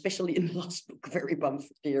 especially in the last book, very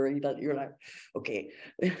pamphleteering, that you're like, okay.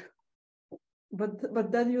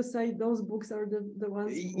 But then you say those books are the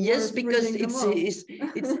ones. Yes, because it's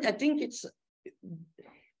I think it's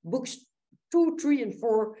books 2, 3, and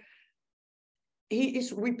 4. He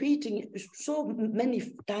is repeating so many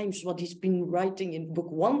times what he's been writing in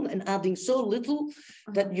book 1 and adding so little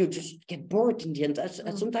that you just get bored in the end.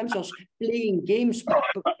 Sometimes I was playing games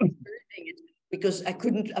because I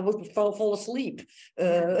would fall asleep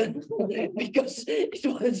because it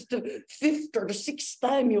was the 5th or the 6th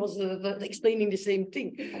time he was explaining the same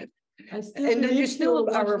thing. And then you still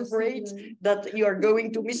are afraid that you are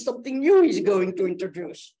going to miss something new he's going to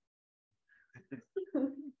introduce.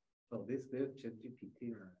 Well, this there's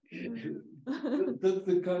ChatGPT. That's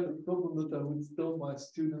the kind of problem that I would tell my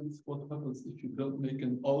students. What happens if you don't make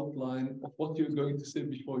an outline of what you're going to say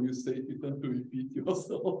before you say it? You tend to repeat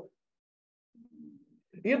yourself.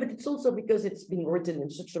 Yeah, but it's also because it's been written in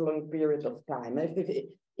such a long period of time.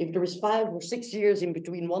 If there is 5 or 6 years in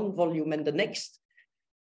between one volume and the next,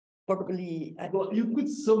 probably. Well, you could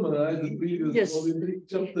summarize the previous volume,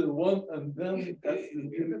 chapter 1, and then that's the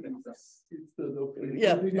new instead of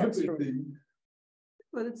everything.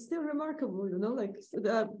 But it's still remarkable, you know, like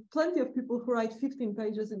there are plenty of people who write 15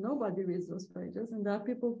 pages and nobody reads those pages. And there are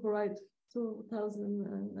people who write 2,000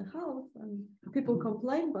 and a half and people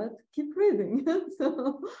complain, but keep reading.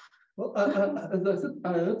 So. Well, as I said,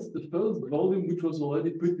 I read the first volume, which was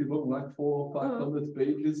already pretty long, like 400 or 500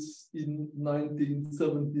 pages in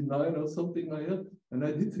 1979 or something like that. And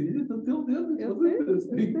I did read it until the end. It was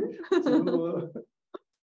interesting. So,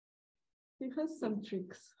 he has some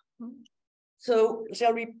tricks. So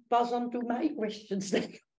shall we pass on to my questions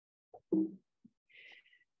then?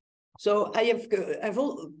 So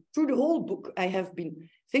through the whole book, I have been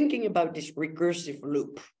thinking about this recursive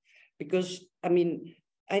loop, because I mean,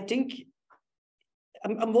 I think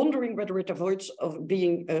I'm wondering whether it avoids of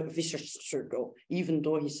being a vicious circle, even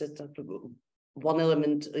though he said that one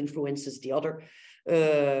element influences the other.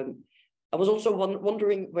 I was also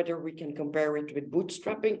wondering whether we can compare it with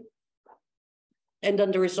bootstrapping. And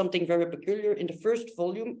then there is something very peculiar. In the first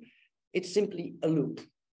volume, it's simply a loop.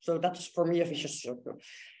 So that's for me a vicious circle.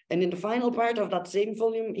 And in the final part of that same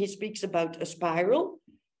volume, he speaks about a spiral.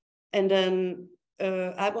 And then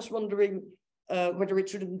I was wondering whether it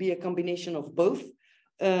shouldn't be a combination of both.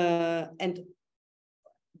 And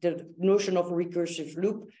the notion of a recursive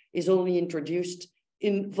loop is only introduced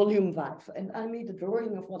in volume 5. And I made a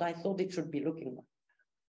drawing of what I thought it should be looking like.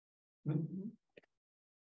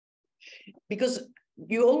 Because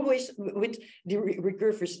you always, with the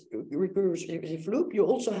recursive loop, you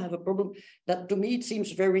also have a problem that to me it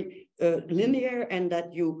seems very linear, and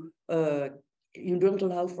that you don't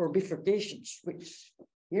allow for bifurcations, which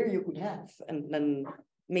here you could have, and then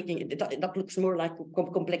making it, that looks more like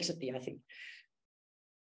complexity, I think.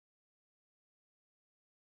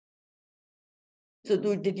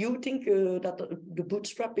 So did you think that the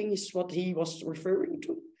bootstrapping is what he was referring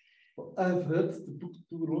to? Well, I've read the book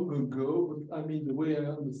too long ago, but I mean, the way I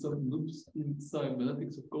understand loops in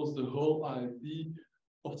cybernetics, of course, the whole idea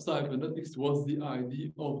of cybernetics was the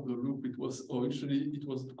idea of the loop. It was originally, it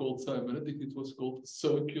wasn't called cybernetics, it was called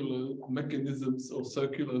circular mechanisms or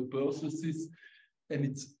circular processes. And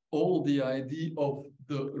it's all the idea of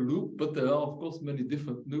the loop, but there are, of course, many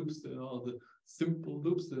different loops. There are the simple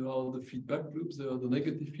loops, there are the feedback loops, there are the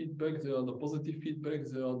negative feedback, there are the positive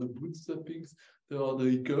feedbacks, there are the bootstrappings, there are the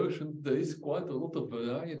recursion. There is quite a lot of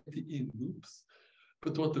variety in loops.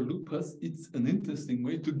 But what a loop has, it's an interesting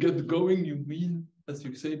way to get going. You mean, as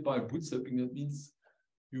you say, by bootstrapping, that means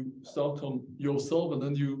you start from yourself and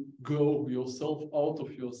then you grow yourself out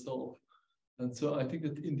of yourself. And so I think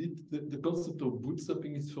that indeed the concept of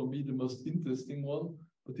bootstrapping is for me the most interesting one,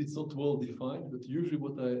 but it's not well defined. But usually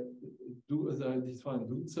what I do as I define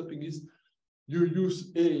bootstrapping is you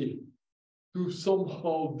use A to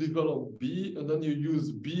somehow develop B, and then you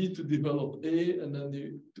use B to develop A, and then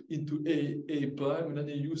you into A prime, and then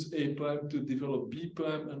you use A prime to develop B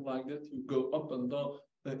prime, and like that you go up and down.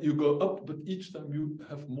 You go up, but each time you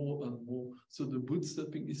have more and more. So the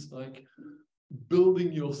bootstrapping is like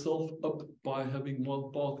building yourself up by having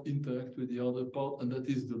one part interact with the other part, and that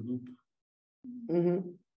is the loop. Mm-hmm.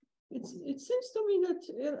 It seems to me that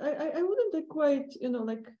I wouldn't equate, you know,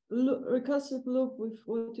 like recursive loop with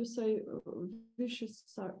what you say vicious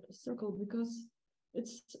circle, because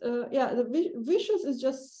it's the vicious is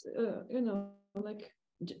just you know, like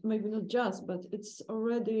maybe not just, but it's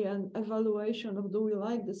already an evaluation of do we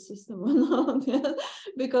like this system or not? Yeah?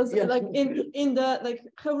 Because like in the like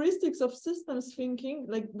heuristics of systems thinking,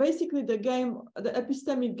 like basically the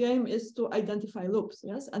epistemic game is to identify loops,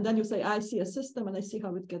 yes? And then you say, I see a system and I see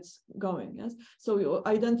how it gets going, yes? So you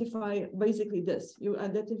identify basically this. You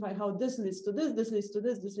identify how this leads to this, this leads to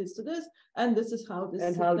this, this leads to this, and this is how this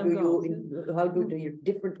system goes. How do the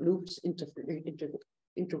different loops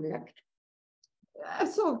interact?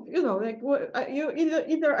 So like you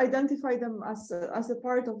either identify them as a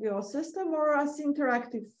part of your system or as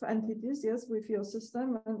interactive entities, yes, with your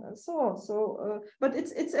system and so on. So, but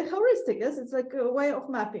it's a heuristic, yes, it's like a way of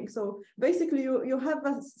mapping. So basically, you have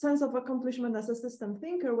a sense of accomplishment as a system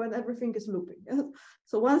thinker when everything is looping. Yes?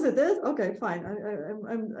 So once it is, okay, fine,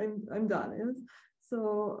 I'm done. Yes? So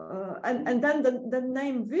and then the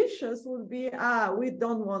name vicious would be we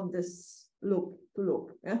don't want this loop to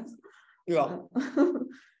loop. Yes. Yeah.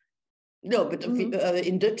 No, but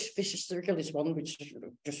in Dutch, vicious circle is one which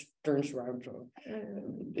just turns around. So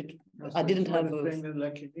I didn't have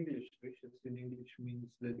like in English. Vicious in English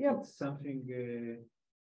means that it's something.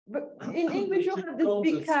 But in English, you have this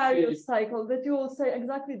vicarious cycle that you will say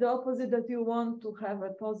exactly the opposite, that you want to have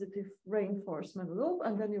a positive reinforcement loop,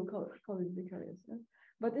 and then you call it vicarious. Yeah?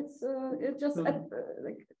 But it's just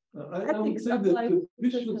like. I would say that the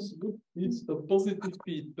vicious loop needs a positive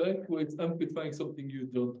feedback where it's amplifying something you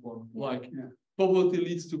don't want. Like poverty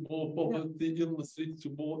leads to more poverty, illness leads to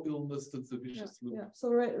more illness. That's a vicious loop. Yeah. So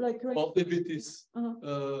But if it is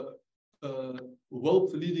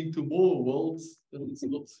wealth leading to more wealth, then it's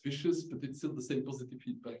not vicious, but it's still the same positive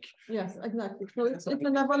feedback. Yes, exactly. So it's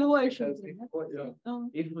an evaluation.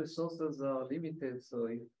 If resources are limited, so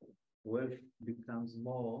if wealth becomes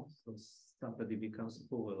more, so somebody becomes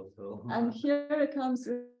poorer. So and here comes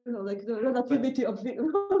like the relativity of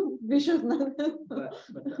viciousness. but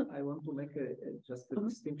I want to make just a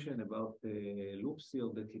distinction about the loops here,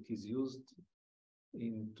 that it is used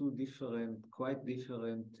in two quite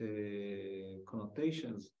different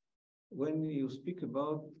connotations. When you speak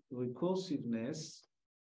about recursiveness,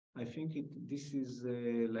 I think this is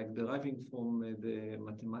like deriving from the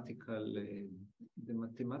mathematical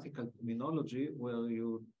terminology, where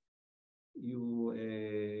you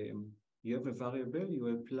have a variable, you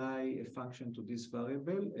apply a function to this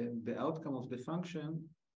variable, and the outcome of the function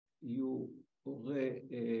you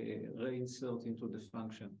reinsert into the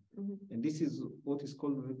function. And this is what is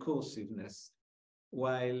called recursiveness.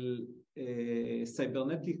 While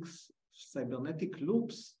cybernetic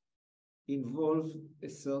loops involve a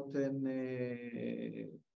certain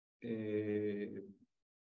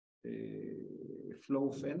flow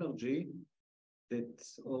of energy,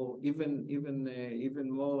 or even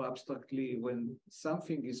more abstractly, when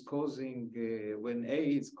something is causing, when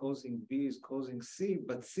A is causing B is causing C,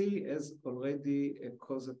 but C has already a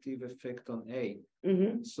causative effect on A.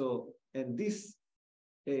 So, and this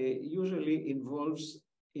usually involves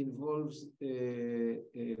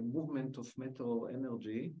a movement of matter or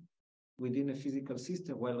energy within a physical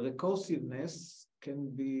system, while recursiveness can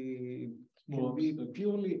be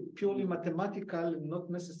purely mathematical, not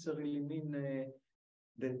necessarily mean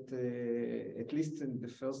that, at least in the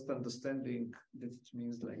first understanding, that it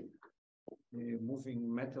means like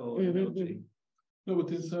moving matter or energy. No,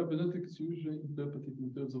 but in cybernetics, usually interpreted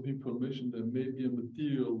in terms of information. There may be a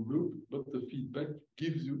material loop, but the feedback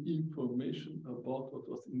gives you information about what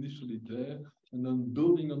was initially there. And then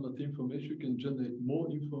building on that information, you can generate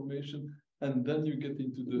more information. And then you get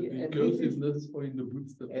into the recursiveness or in the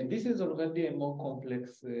bootstrap. And this is already a more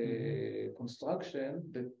complex construction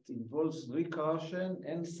that involves recursion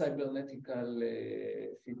and cybernetical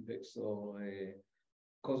feedback. So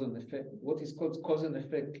cause and effect, what is called cause and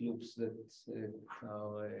effect loops that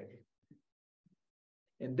are,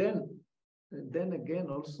 and then again,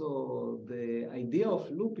 also the idea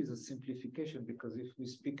of loop is a simplification, because if we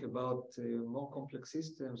speak about more complex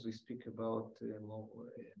systems, we speak about more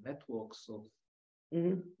networks of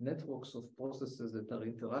processes that are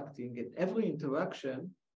interacting, and every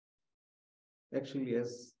interaction actually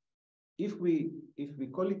has, if we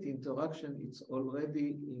call it interaction, it's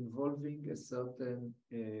already involving a certain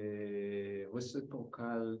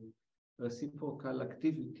reciprocal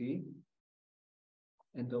activity.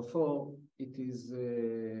 And therefore, it is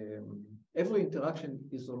every interaction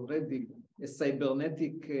is already a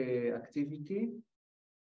cybernetic activity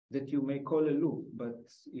that you may call a loop.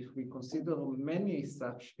 But if we consider many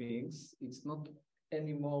such things, it's not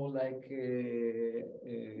anymore like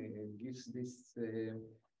gives this.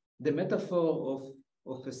 The metaphor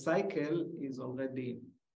of a cycle is already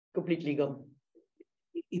completely gone.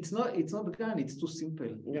 it's not gone. It's too simple.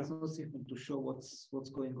 Yeah. It's not simple to show what's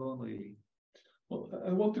going on really. Well,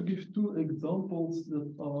 I want to give two examples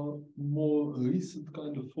that are more recent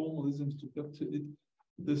kind of formalisms to capture it.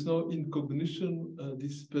 There's now in cognition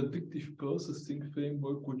this predictive processing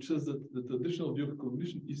framework, which says that the traditional view of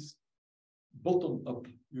cognition is bottom up.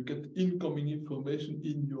 You get incoming information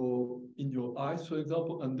in your eyes, for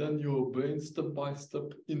example, and then your brain step by step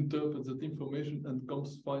interprets that information and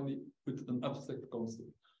comes finally with an abstract concept.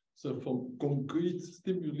 So from concrete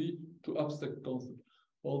stimuli to abstract concept.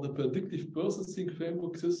 While the predictive processing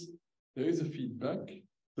framework says there is a feedback.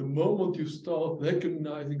 The moment you start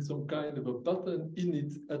recognizing some kind of a pattern in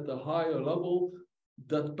it at a higher level,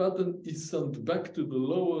 that pattern is sent back to the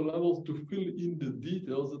lower levels to fill in the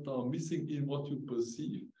details that are missing in what you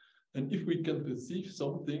perceive. And if we can perceive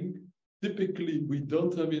something, typically we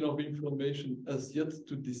don't have enough information as yet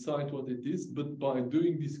to decide what it is, but by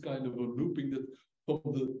doing this kind of a looping, that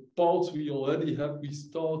from the parts we already have, we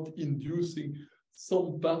start inducing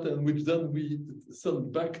some pattern, which then we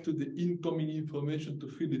send back to the incoming information to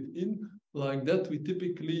fill it in. Like that, we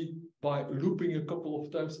typically, by looping a couple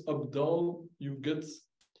of times up, down, you get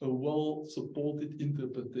a well-supported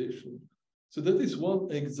interpretation. So that is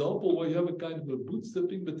one example where you have a kind of a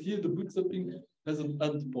bootstrapping, but here the bootstrapping has an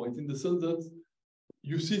endpoint in the sense that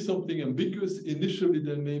you see something ambiguous. Initially,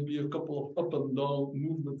 there may be a couple of up and down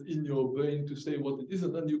movements in your brain to say what it is,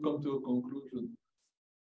 and then you come to a conclusion.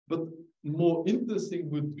 But more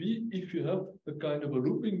interesting would be if you have a kind of a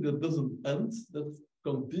looping that doesn't end, that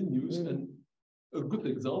continues. And a good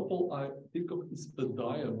example I think of is a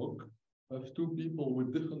dialogue. I have two people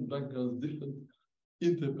with different backgrounds, different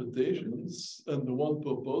interpretations, and the one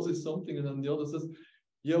proposes something, and then the other says,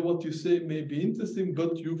 yeah, what you say may be interesting,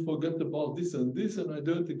 but you forget about this, and I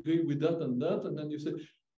don't agree with that and that. And then you say,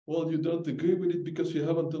 well, you don't agree with it because you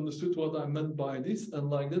haven't understood what I meant by this.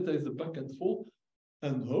 And like that, there's a back and forth.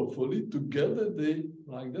 And hopefully together they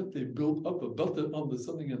build up a better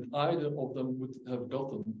understanding that either of them would have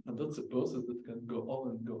gotten. And that's a process that can go on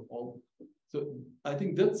and go on. So I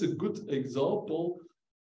think that's a good example.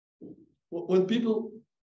 When people,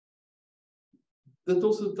 that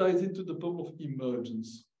also ties into the problem of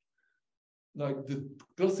emergence. Like the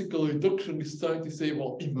classical reductionist trying to say,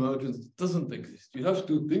 well, emergence doesn't exist. You have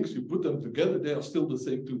two things, you put them together, they are still the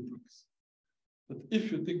same two things. But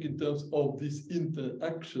if you think in terms of these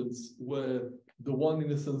interactions where the one,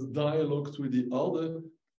 in a sense, dialogues with the other,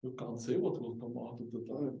 you can't say what will come out of the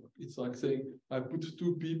dialogue. It's like saying, I put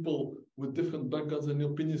two people with different backgrounds and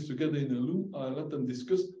opinions together in a room, I let them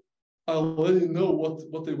discuss. I already know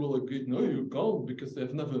what they will agree. No, you can't, because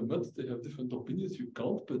they've never met, they have different opinions. You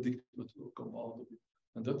can't predict what will come out of it.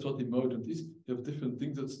 And that's what emergent is. You have different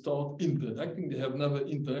things that start interacting. They have never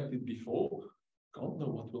interacted before. Can't know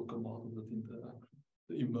what will come out of that interaction.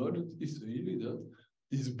 The emergent is really that,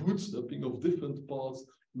 this bootstrapping of different parts,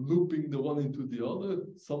 looping the one into the other,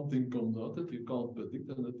 something comes out that you can't predict,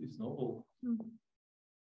 and that is novel.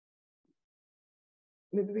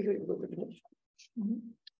 Maybe we could go with the next.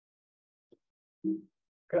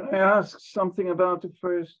 Can I ask something about the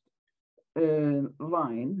first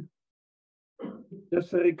line? Does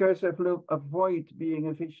the recursive loop avoid being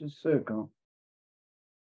a vicious circle?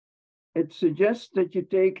 It suggests that you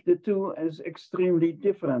take the two as extremely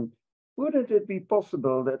different. Wouldn't it be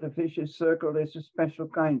possible that a vicious circle is a special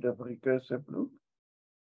kind of recursive loop?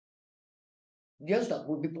 Yes, that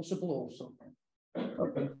would be possible also.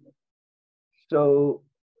 Okay. So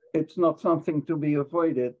it's not something to be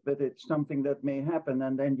avoided, but it's something that may happen,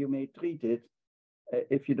 and then you may treat it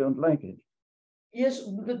if you don't like it. Yes,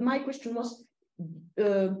 but my question was,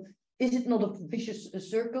 is it not a vicious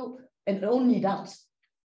circle? And only that.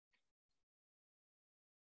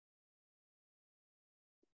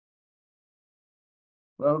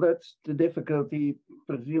 Well, that's the difficulty,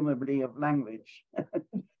 presumably, of language.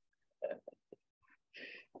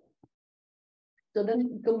 So then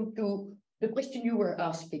we come to the question you were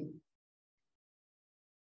asking.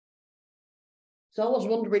 So I was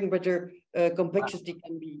wondering whether complexity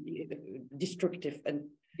can be destructive, and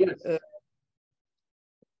yes.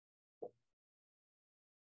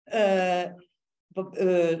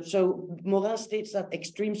 So Morin states that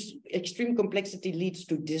extreme complexity leads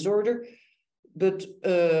to disorder, but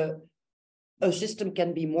a system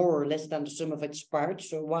can be more or less than the sum of its parts.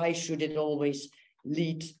 So why should it always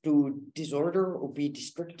lead to disorder or be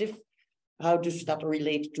destructive? How does that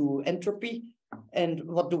relate to entropy? And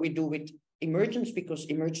what do we do with emergence? Because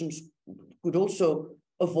emergence could also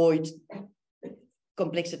avoid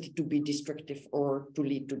complexity to be destructive or to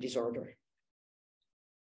lead to disorder.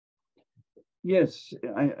 Yes,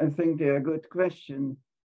 I think they are good questions.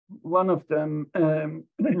 one of them,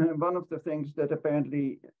 one of the things that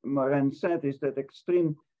apparently Morin said is that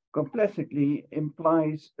extreme complexity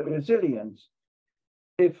implies resilience.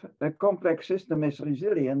 If a complex system is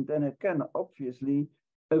resilient, then it can obviously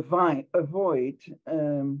avoid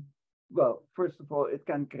well, first of all, it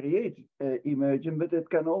can create emergence, but it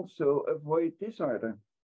can also avoid disorder.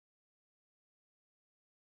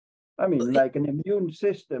 I mean, like an immune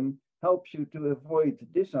system helps you to avoid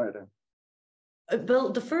disorder.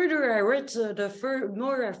 Well, the further I read, the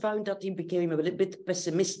more I found that he became a little bit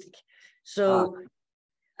pessimistic. So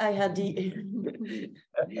I had the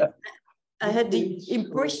I had the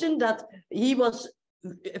impression that he was,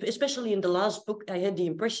 especially in the last book, I had the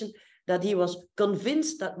impression that he was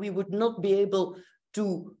convinced that we would not be able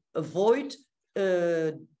to avoid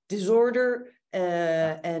disorder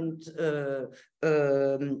and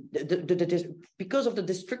because of the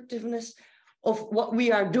destructiveness of what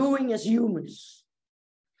we are doing as humans.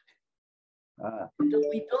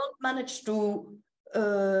 We don't manage to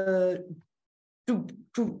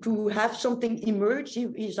have something emerge.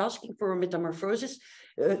 He's asking for a metamorphosis,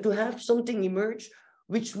 to have something emerge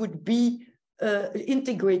which would be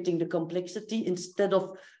integrating the complexity instead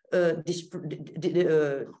of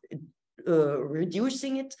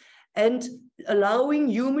reducing it, and allowing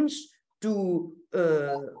humans to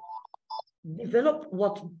develop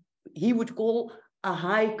what he would call a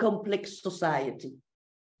high complex society.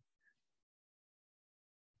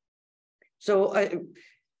 So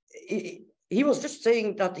he was just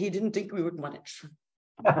saying that he didn't think we would manage.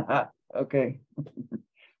 Okay.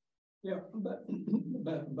 Yeah, but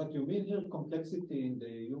you mean here complexity in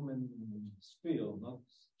the human sphere, not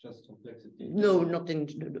just complexity. No, not in,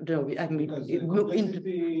 no, I mean, because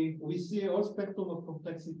complexity, we see all spectrum of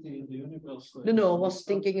complexity in the universe. No, I was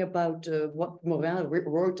thinking about what Morin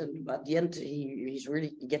wrote, and at the end, he's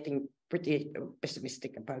really getting pretty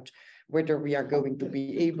pessimistic about whether we are going to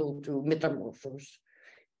be able to metamorphose.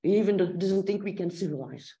 He even doesn't think we can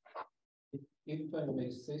civilize. If I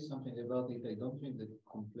may say something about it, I don't think that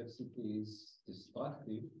complexity is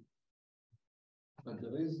destructive, but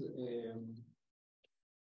there is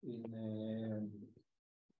in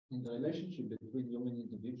the relationship between human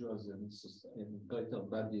individuals and greater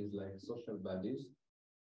bodies like social bodies,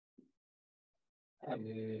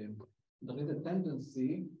 there is a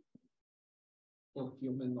tendency of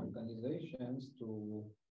human organizations to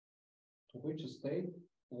reach a state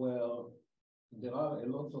where there are a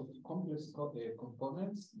lot of complex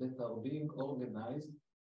components that are being organized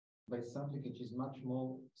by something which is much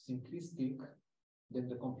more simplistic than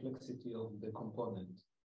the complexity of the component.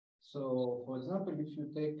 So, for example, if you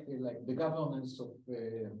take like the governance of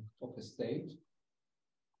a state,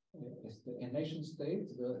 a nation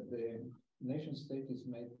state, the nation state is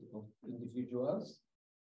made of individuals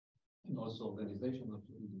and also organization of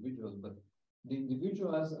individuals, but the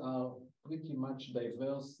individuals are pretty much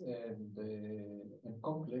diverse and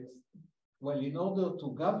complex. Well, in order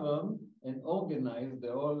to govern and organize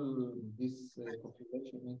this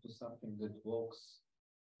population into something that works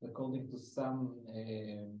according to some,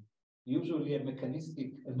 usually a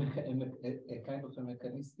mechanistic, a kind of a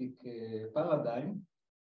mechanistic paradigm,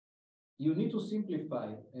 you need to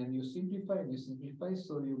simplify, and you simplify and you simplify,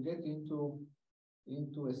 so you get into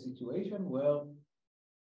a situation where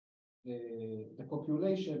the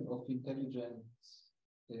population of intelligent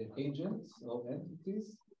agents or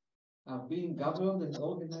entities are being governed and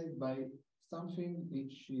organized by something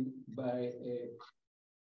which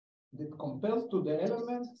that compared to the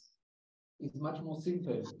elements is much more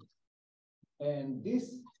simple. And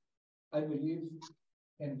this, I believe,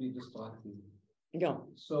 can be destructive. Yeah.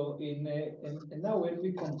 So and now when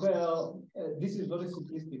we compare, this is very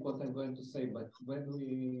simplistic what I'm going to say, but when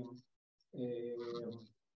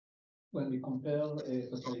we compare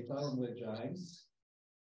totalitarian regimes,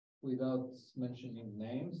 without mentioning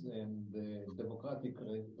names, and democratic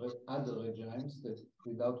other regimes that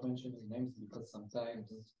without mentioning names, because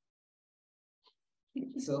sometimes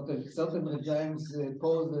certain regimes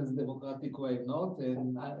pose as democratic while not,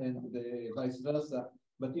 and vice versa.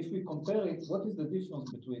 But if we compare it, what is the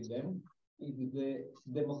difference between them? The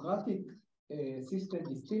democratic system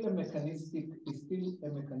is still a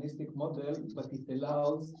mechanistic model, but it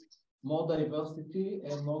allows more diversity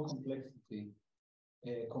and more complexity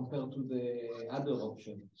compared to the other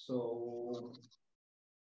option. So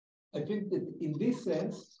I think that in this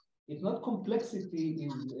sense, it's not complexity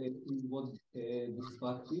is what's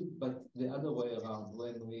destructive, but the other way around.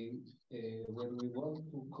 When we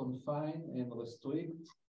want to confine and restrict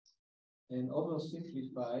and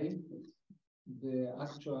oversimplify the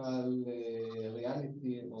actual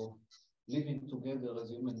reality of living together as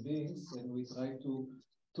human beings, and we try to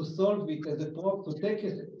to solve it as a problem, to take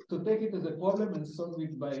it as a problem and solve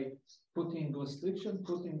it by putting restriction,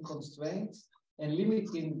 putting constraints, and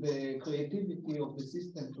limiting the creativity of the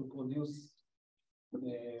system to produce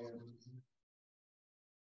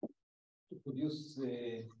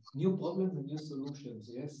new problems and new solutions.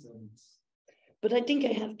 Yes, but I think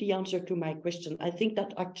I have the answer to my question. I think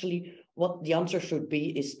that actually what the answer should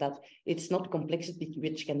be is that it's not complexity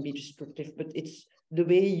which can be destructive, but it's the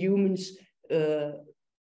way humans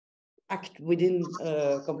act within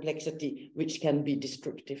complexity which can be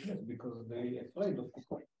destructive. yes, because they are afraid of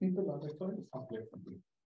complexity. People are afraid of complexity.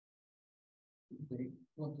 They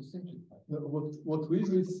want to simplify. No, what we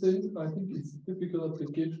will say, I think it's a typical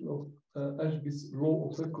application of Ashby's law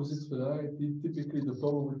of recursive variety. Typically, the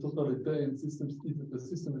problem with totalitarian systems is that the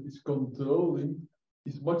system that is controlling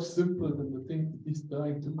is much simpler than the thing it is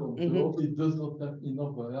trying to control. It does not have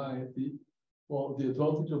enough variety. Well, the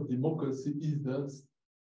advantage of democracy is that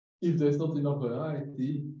if there's not enough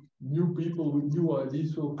variety, new people with new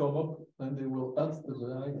ideas will come up and they will add the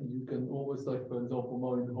variety. You can always, like, for example,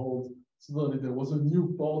 now in Holland, suddenly there was a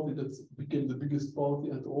new party that became the biggest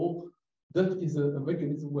party at all. That is a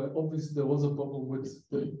mechanism where obviously there was a problem with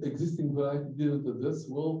the existing variety didn't address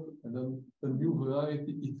well, and then a new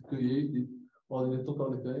variety is created, while in a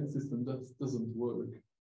totalitarian system that doesn't work.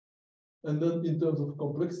 And then in terms of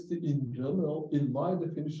complexity in general, in my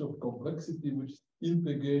definition of complexity, which is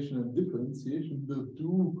integration and differentiation, the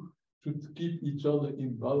two should keep each other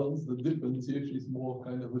in balance. The differentiation is more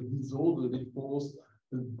kind of a disorderly force.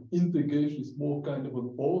 The integration is more kind of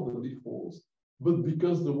an orderly force, but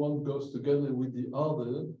because the one goes together with the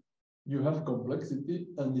other, you have complexity,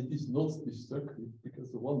 and it is not destructive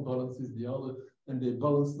because the one balances the other, and they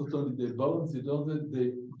balance, not only they balance each other,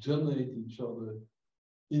 they generate each other.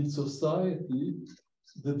 In society,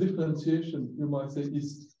 the differentiation, you might say,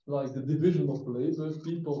 is like the division of labor.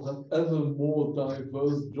 People have ever more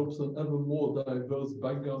diverse jobs and ever more diverse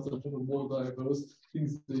backgrounds and ever more diverse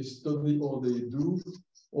things they study or they do,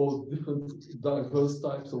 or different diverse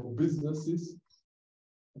types of businesses.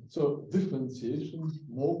 So differentiation,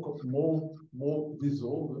 more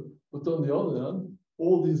disorder. But on the other hand,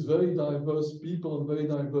 all these very diverse people and very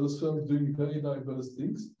diverse firms doing very diverse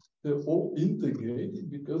things, they're all integrated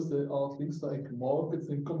because there are things like markets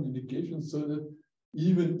and communication, so that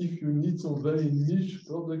even if you need some very niche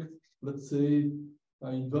product, let's say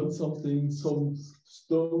I invent something, some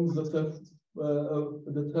stones that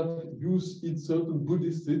have use in certain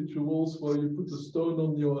Buddhist rituals where you put a stone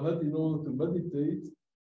on your head in order to meditate.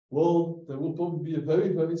 Well, there will probably be a very,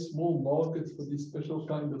 very small market for these special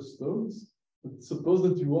kind of stones. But suppose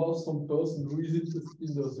that you are some person who is interested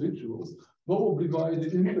in those rituals. Probably via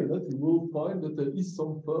the internet, you will find that there is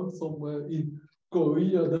some firm somewhere in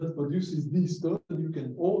Korea that produces these stones, and you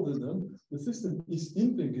can order them. The system is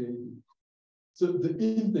integrated. So the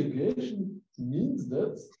integration means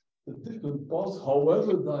that the different parts,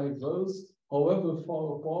 however diverse, however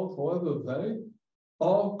far apart, however varied,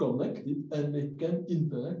 are connected and they can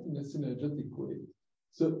interact in a synergetic way.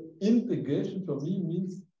 So integration for me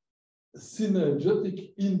means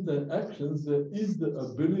synergetic interactions. There is the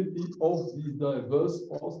ability of these diverse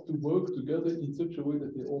parts to work together in such a way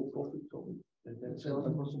that they all profit from it. That's a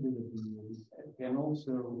possibility. It can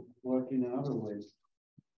also work in other ways,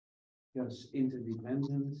 because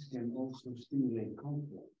interdependence can also stimulate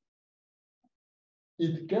conflict.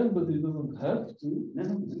 It can, but it doesn't have to.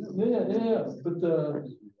 Yeah.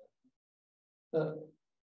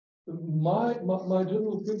 But my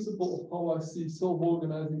general principle of how I see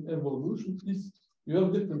self-organizing evolution is you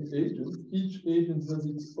have different agents. Each agent has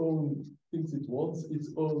its own things it wants, its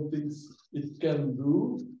own things it can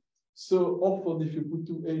do. So often if you put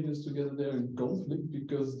two agents together, they're in conflict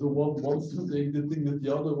because the one wants to take the thing that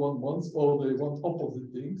the other one wants, or they want opposite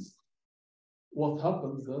things. What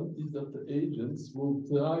happens then is that the agents will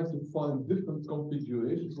try to find different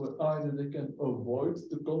configurations where either they can avoid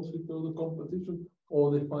the conflict or the competition,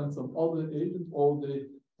 or they find some other agent, or they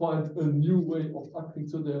find a new way of acting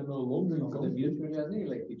so they are no longer in conflict. They mutually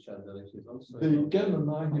annihilate each other. They can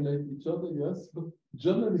annihilate each other, yes, but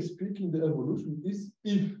generally speaking, the evolution is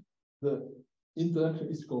if the interaction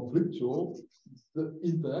is conflictual, the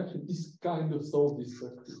interaction is kind of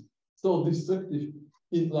self-destructive. Self-destructive,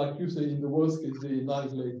 like you say, in the worst case, they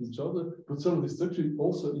annihilate each other, but self-destructive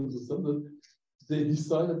also in the sense that they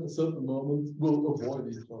decide at a certain moment we'll avoid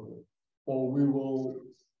each other, or we will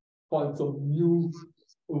find some new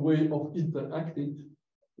way of interacting.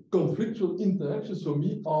 Conflictual interactions for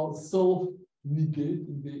me are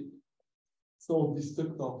self-negating, they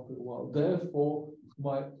self-destruct after a while. Therefore,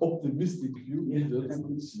 my optimistic view is that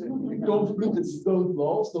conflicts don't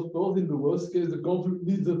last. Of course, in the worst case, the conflict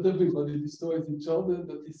means that everybody destroys each other.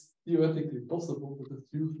 That is theoretically possible, but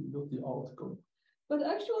that's usually not the outcome. But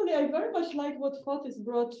actually, I very much like what Photis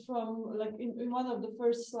brought from, like in one of the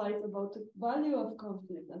first slides about the value of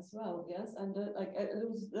conflict as well. Yes, and like it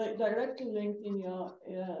was like directly linked in your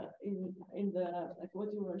in the like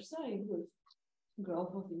what you were saying with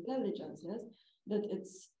growth of intelligence. Yes, that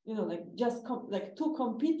it's like just like two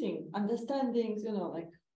competing understandings. Like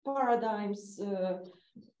paradigms,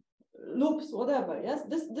 loops, whatever. Yes,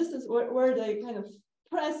 this is where they kind of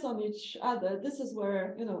press on each other. This is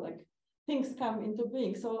where like things come into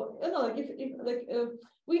being. So like if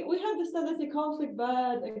we have this tendency, conflict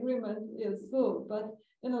bad, agreement is good, but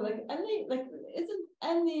like isn't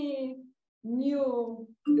any new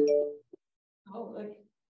like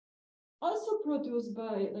also produced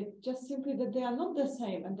by like just simply that they are not the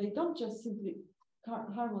same and they don't just simply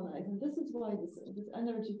harmonize, and this is why this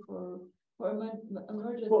energy for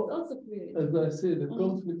emergence is also created. As I say, the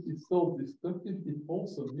conflict is so destructive. It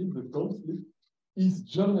also means the conflict is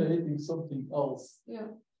generating something else. Yeah.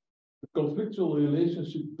 The conflictual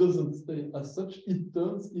relationship doesn't stay as such, it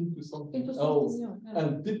turns into something else. New, yeah.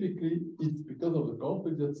 And typically it's because of the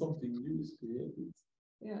conflict that something new is created.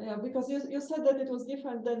 Yeah, because you said that it was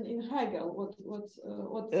different than in Hegel.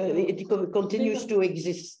 It continues to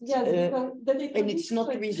exist. Yes, and it's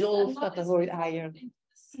not resolved at a very higher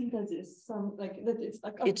synthesis. Some like that. It's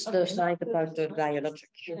like it's the side about the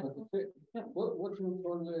dialogic. Yeah. What you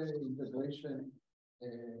call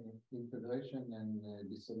integration and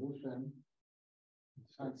dissolution,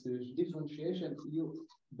 differentiation. You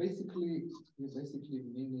basically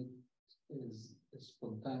mean it as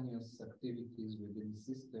spontaneous activities within the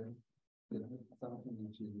system that something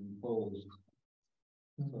which is imposed.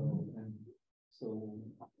 So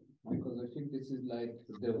because I think this is like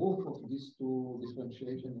the roof of these two,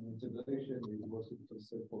 differentiation and integration, is what it is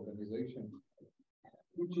self-organization,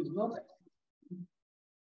 which is not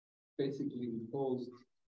basically imposed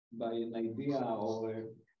by an idea or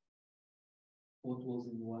what was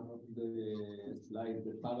in one of the slides,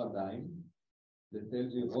 the paradigm that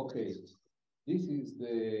tells you, okay, this is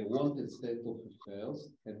the wanted state of affairs,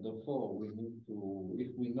 and therefore we need to,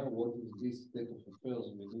 if we know what is this state of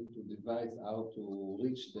affairs, we need to devise how to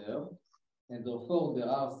reach there. And therefore there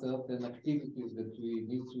are certain activities that we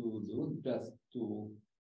need to do just to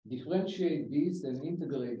differentiate this and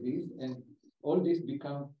integrate this, and all this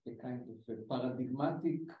becomes a kind of a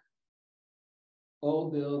paradigmatic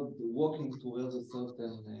order working towards a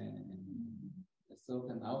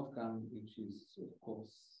certain outcome, which is of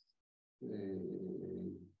course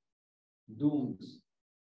doomed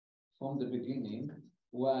from the beginning.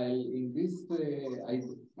 While in this,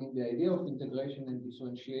 in the idea of integration and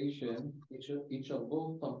differentiation, each are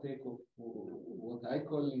both partake of what I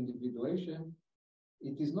call individuation.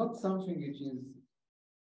 It is not something which is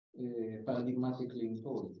paradigmatically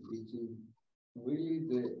imposed. It is really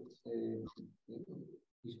the,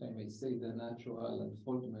 if I may say, the natural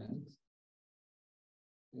unfoldment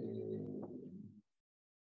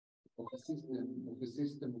of a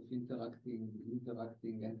system of interacting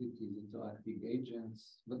entities, interacting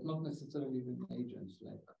agents, but not necessarily even agents.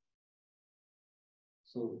 Like,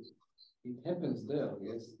 so it happens there,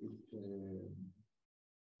 yes.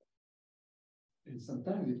 And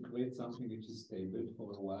sometimes it creates something which is stable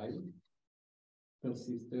for a while,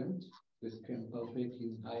 persistent, that can partake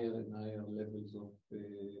in higher and higher levels of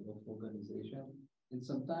organization. And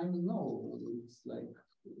sometimes no, it's like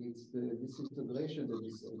it's the disintegration, the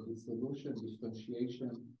dissolution,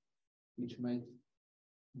 differentiation, which might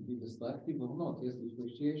be destructive or not. Yes,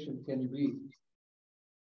 differentiation can be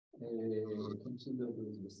considered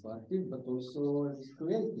as destructive, but also as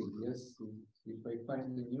creative. Yes, if I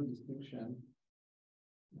find a new distinction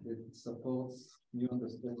that supports new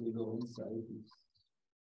understanding or insight,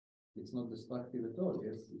 it's not destructive at all.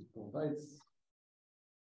 Yes, it provides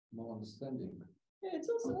more understanding. Yeah, it's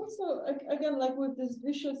also again like with this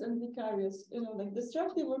vicious and vicarious, like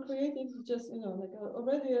destructive or creative, just like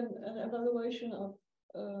already an evaluation of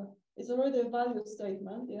it's already a value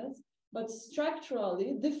statement, yes. But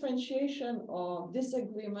structurally, differentiation or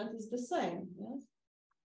disagreement is the same, yes.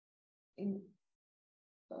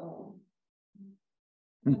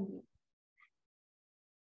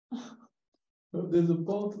 There's a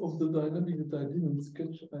part of the dynamic that I didn't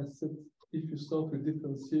sketch. I said if you start with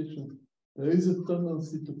differentiation, there is a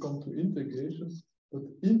tendency to come to integration, but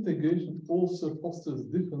integration also fosters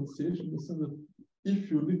differentiation in the sense that if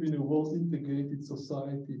you live in a well-integrated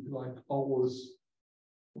society like ours,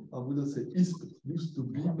 I wouldn't say is, but used to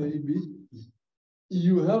be maybe,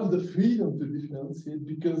 you have the freedom to differentiate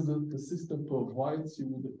because the system provides you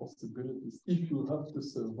with the possibilities. If you have to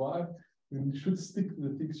survive, you should stick to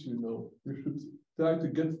the things you know. You should try to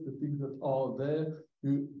get the things that are there.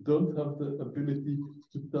 You don't have the ability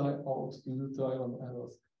to try out, to do trial and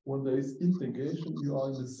errors. When there is integration, you are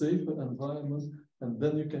in a safer environment, and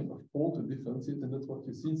then you can afford to differentiate, and that's what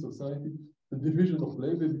you see in society. The division of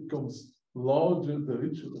labor becomes larger the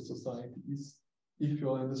richer the society is. If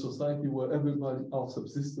you are in a society where everybody are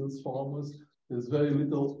subsistence farmers, there's very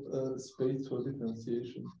little space for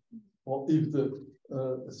differentiation. Or if the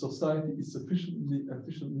society is sufficiently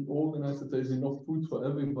efficiently organized that there is enough food for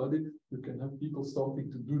everybody, you can have people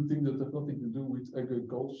starting to do things that have nothing to do with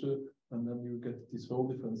agriculture, and then you get this whole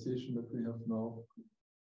differentiation that we have now.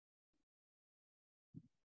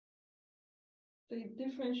 They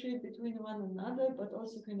differentiate between one another, but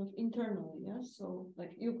also kind of internally, yeah? So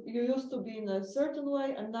like you used to be in a certain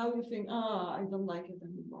way, and now you think, I don't like it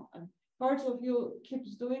anymore. And parts of you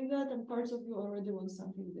keeps doing that, and parts of you already want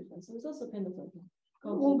something different. So it's also kind of like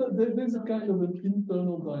well, there's a kind of an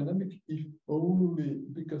internal dynamic, if only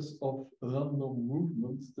because of random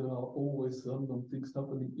movements. There are always random things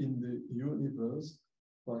happening in the universe,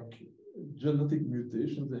 like genetic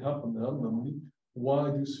mutations, they happen randomly. Why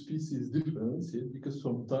do species differentiate? Because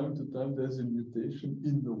from time to time there's a mutation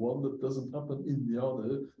in the one that doesn't happen in the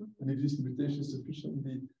other. And if this mutation is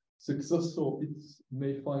sufficiently successful, it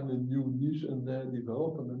may find a new niche and there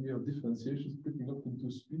develop, and then you have differentiation splitting up into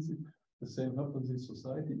species. The same happens in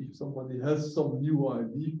society. If somebody has some new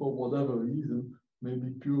idea for whatever reason,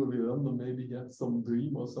 maybe purely random, maybe he had some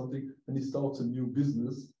dream or something, and he starts a new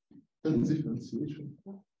business, that's differentiation.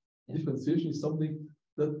 Differentiation is something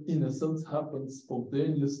that in a sense happens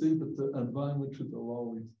spontaneously, but the environment should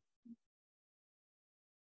allow it.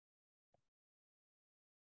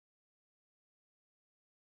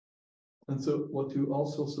 And so what you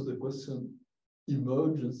also said, the question,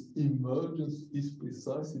 emergence is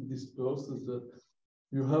precisely this process that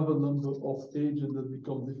you have a number of agents that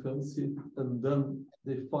become differentiated, and then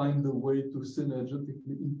they find a way to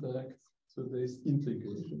synergetically interact. So there is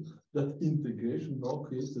integration. That integration now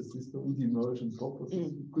creates a system with emergent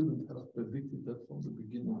properties. You couldn't have predicted that from the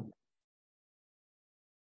beginning.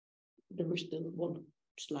 There was still one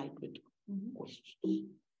slide with questions.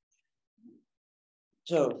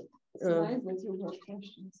 So, nice that you have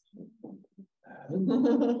questions.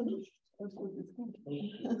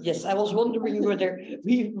 Yes, I was wondering whether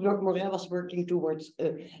Morin was working towards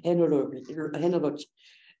henology.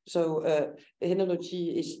 So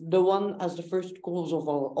henology is the one as the first cause of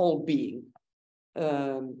all being.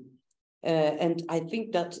 And I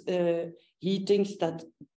think that he thinks that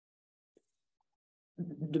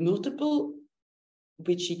the multiple,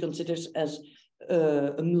 which he considers as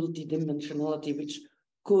a multidimensionality, which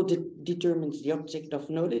co-determines the object of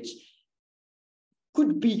knowledge,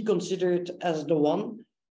 could be considered as the one,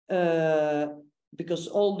 because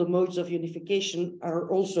all the modes of unification are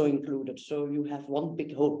also included. So you have one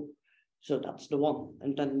big whole. So that's the one.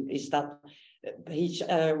 And then is that, he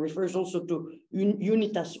refers also to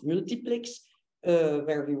unitas multiplex,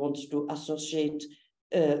 where he wants to associate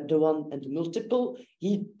the one and the multiple.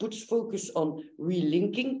 He puts focus on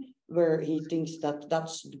relinking, where he thinks that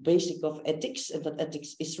that's the basic of ethics, and that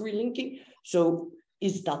ethics is relinking. So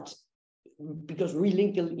is that, because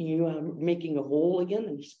relinking, you are making a whole again,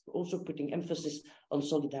 and he's also putting emphasis on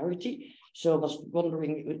solidarity. So I was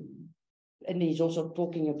wondering, and he's also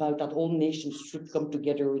talking about that all nations should come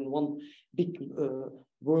together in one big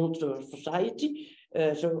world society.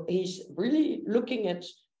 So he's really looking at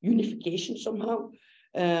unification somehow.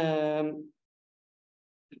 And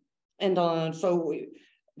so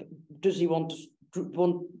does he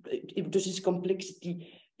does his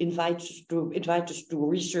complexity invite us to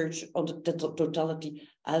research on the totality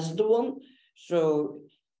as the one? So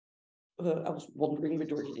I was wondering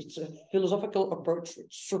whether it's a philosophical approach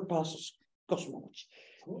which surpasses cosmology.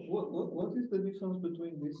 What is the difference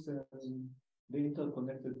between this the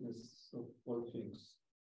interconnectedness of all things?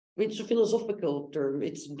 It's a philosophical term.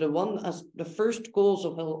 It's the one as the first cause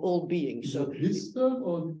of all beings. So this term,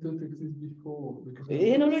 or did that exist before?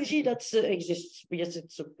 Henology that exists. Yes,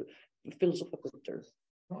 it's a philosophical term.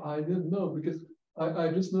 I didn't know, because I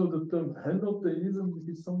just know the term henotheism, which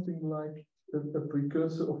is something like a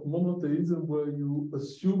precursor of monotheism, where you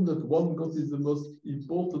assume that one God is the most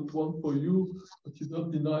important one for you, but you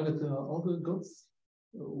don't deny that there are other gods.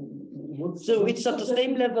 So it's at the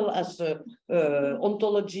same level as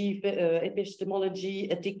ontology,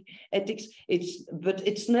 epistemology, ethics. But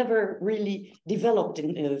it's never really developed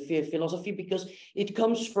in philosophy, because it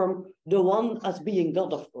comes from the one as being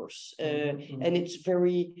God, of course, and it's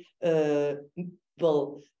very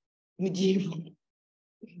well, medieval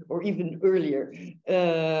or even earlier.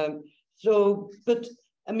 But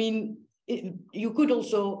I mean, you could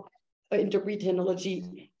also interpret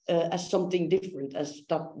analogy as something different, as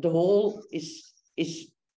that the whole is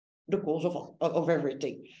the cause of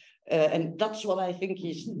everything. And that's what I think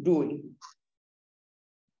he's doing.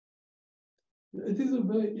 It is a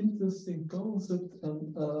very interesting concept,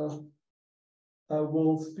 and I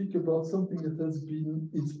will speak about something that has been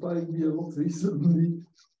inspiring me a lot recently.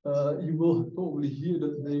 You will probably hear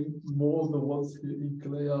that name more than once here in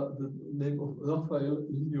CLEA, the name of Raphael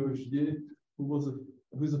Liogier, who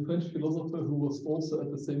is a French philosopher who was also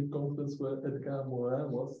at the same conference where Edgar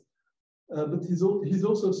Morin was. But he's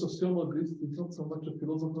also a sociologist. He's not so much a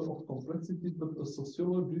philosopher of complexity, but a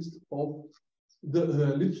sociologist of the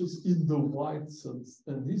religious in the wide sense.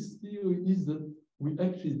 And his theory is that we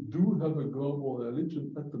actually do have a global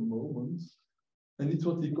religion at the moment. And it's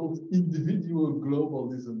what he calls individual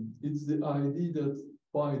globalism. It's the idea that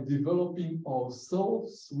by developing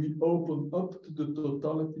ourselves, we open up to the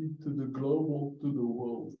totality, to the global, to the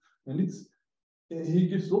world. And he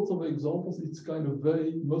gives lots of examples. It's kind of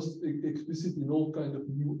very most explicit in all kind of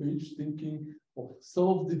new age thinking of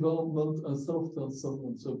self-development and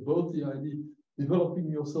self-transcendence. So both the idea developing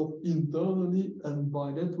yourself internally and by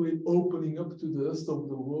that way opening up to the rest of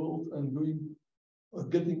the world and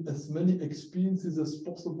getting as many experiences as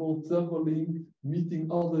possible, traveling, meeting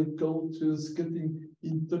other cultures, getting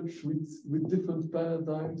in touch with different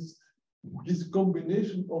paradigms. This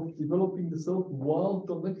combination of developing the self while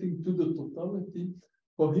connecting to the totality,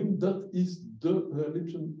 for him, that is the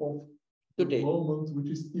religion of the moment, which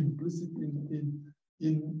is implicit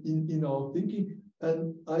in our thinking.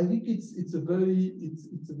 And I think it's very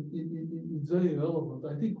relevant.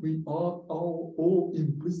 I think we are all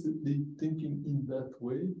implicitly thinking in that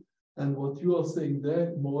way. And what you are saying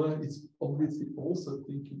there, Morin is obviously also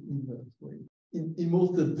thinking in that way. In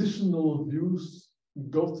more traditional views,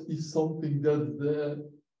 God is something that they're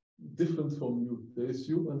different from you. There is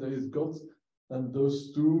you and there is God, and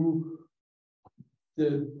those two,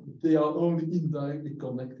 they are only indirectly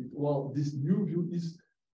connected. While this new view is,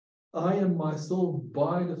 I am myself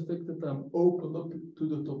by the fact that I'm open up to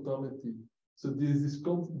the totality. So there's this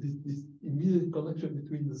immediate connection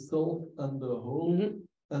between the self and the whole,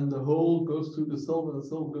 and the whole goes through the self, and the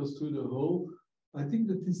self goes through the whole. I think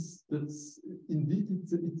that's indeed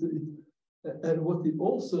and what he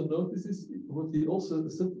also notices, what he also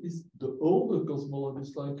said is the older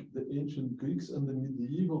cosmologies, like the ancient Greeks and the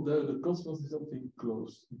medieval, there the cosmos is something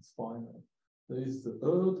closed, it's finite. There is the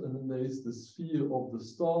earth, and then there is the sphere of the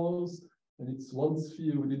stars, and it's one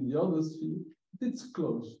sphere within the other sphere. It's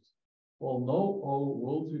closed. Well, now our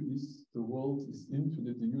worldview is the world is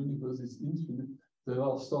infinite, the universe is infinite. There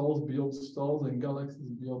are stars beyond stars and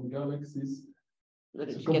galaxies beyond galaxies.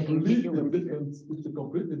 It's a completely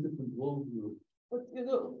different worldview. But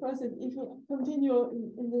President, if you continue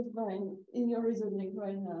in this vein, in your reasoning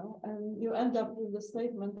right now, and you end up with the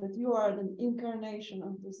statement that you are the incarnation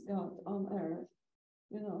of this God on earth,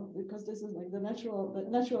 because this is like the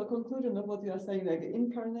natural conclusion of what you are saying, like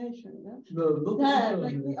incarnation. Yeah? No, that,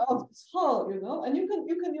 like the of this whole, and you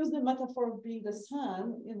can use the metaphor of being the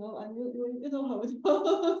sun, and you know how it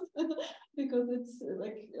goes, because it's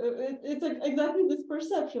like it's like exactly this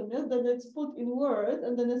perception, yeah, that it's put in words,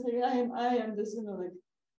 and then they say I am this, like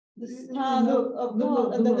the son of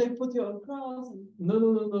God, and then they put you on cross. And...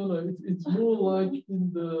 No. It's more like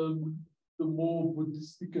in the more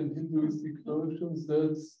Buddhistic and Hinduistic notions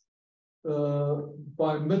that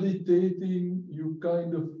by meditating, you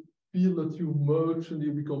kind of feel that you merge and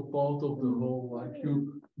you become part of the whole. Like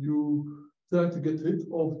you try to get rid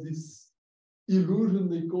of this illusion,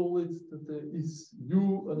 they call it, that there is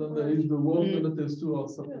you and then there is the world and that there's two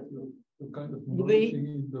outside of you. So kind of merging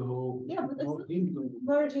in the whole. Yeah, but it's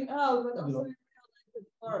merging out, but also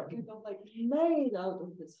like made out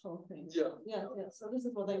of this whole thing. Yeah. So this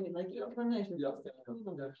is what I mean, like incarnation.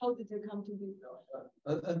 How did you come to be?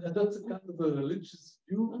 And that's a kind of a religious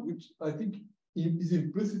view, which I think is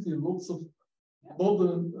implicit in lots of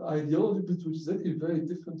modern ideology, but which is actually very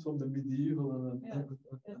different from the medieval and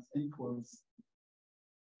antique ones.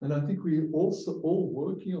 And I think we also all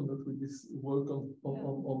working on that with this work on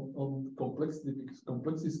complexity, because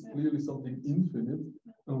complexity is clearly something infinite,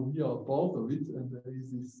 and we are part of it, and there is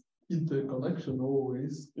this interconnection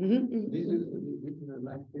always. This is a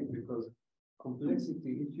nice thing, because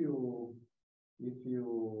complexity, if you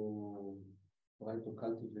try to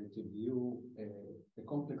cultivate a view, a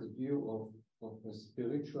complex view of a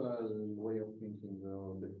spiritual way of thinking,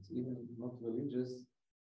 or that's even not religious,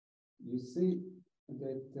 you see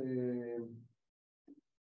that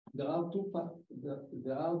there are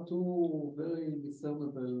two very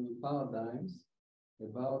discernible paradigms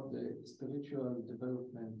about the spiritual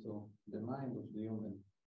development of the mind of the human.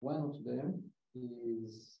 One of them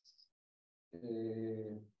is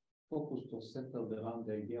focused or centered around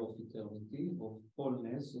the idea of eternity, of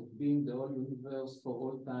wholeness, of being the whole universe for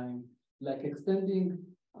all time, like extending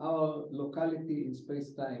our locality in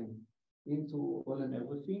space-time into all and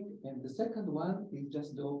everything. And the second one is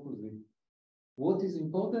just the opposite. What is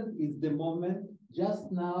important is the moment,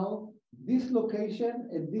 just now, this location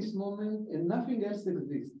at this moment, and nothing else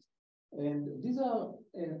exists. And these are,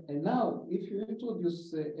 and now, if you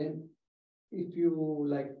introduce, and if you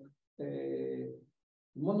like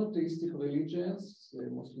monotheistic religions,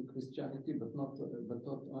 mostly Christianity, but not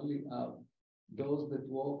only, are those that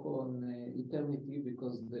work on eternity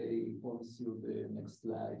because they promise you the next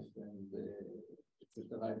life and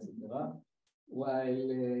etc. etc. While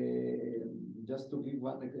just to give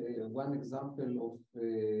one example of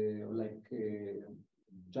like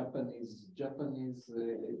Japanese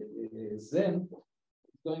Zen,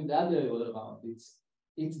 going the other way around.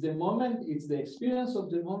 It's the moment, it's the experience of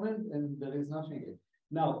the moment, and there is nothing else.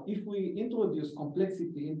 Now, if we introduce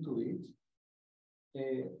complexity into it,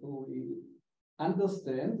 we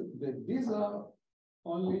understand that these are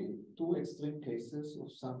only two extreme cases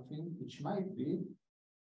of something which might be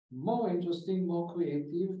more interesting, more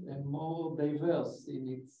creative, and more diverse in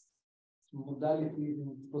its modalities, in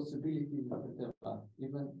its possibilities, etc.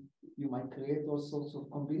 Even you might create all sorts of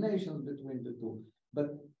combinations between the two.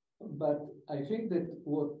 But I think that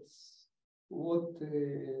what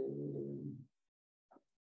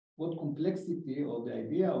complexity, or the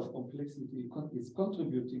idea of complexity, is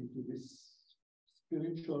contributing to this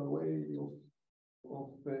spiritual way of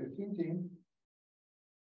thinking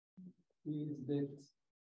is that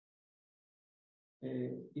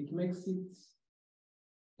it makes it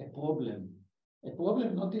a problem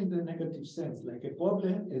not in the negative sense, like a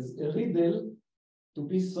problem is a riddle to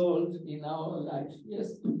be solved in our life.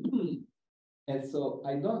 Yes. And so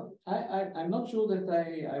I'm not sure that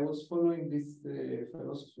I was following this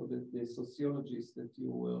philosopher, the sociologist that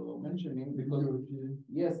you were mentioning, because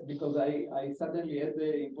yes, because I suddenly had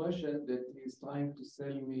the impression that he's trying to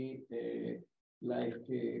sell me like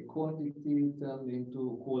quantity turned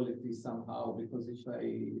into quality somehow, because if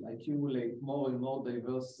I accumulate more and more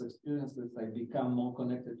diverse experiences, I become more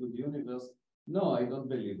connected to the universe. No, I don't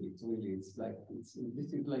believe it. Really,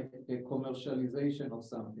 this is like a commercialization of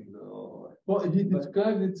something. Well, he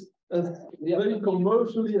described it as very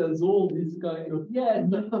commercially, as all these kind of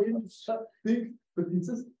things. But he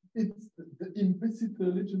says it's the implicit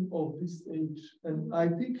religion of this age, and I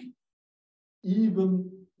think even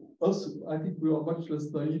us, I think we are much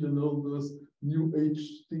less naive than all those new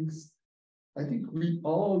age things. I think we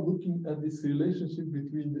are looking at this relationship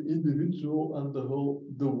between the individual and the whole,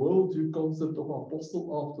 the worldview concept of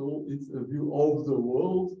apostle. After all, it's a view of the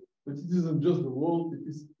world, but it isn't just the world, it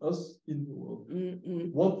is us in the world.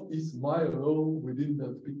 What is my role within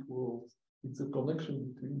that big world? It's a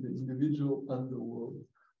connection between the individual and the world.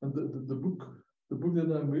 And the book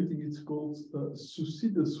that I'm reading, it's called Souci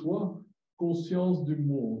de Soi, Conscience du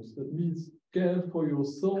Monde. That means care for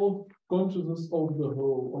yourself, consciousness of the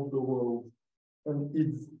whole, of the world. And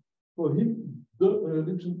it's, for him, the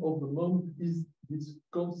religion of the moment is this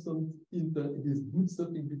constant, this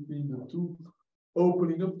bootstrapping between the two,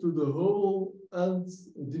 opening up to the whole and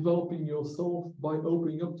developing yourself by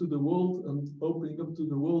opening up to the world, and opening up to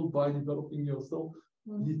the world by developing yourself.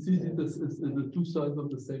 He sees it as the two sides of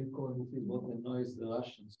the same coin. This is what annoys the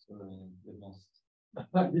Russians the most.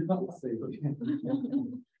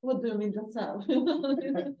 What do you mean yourself? I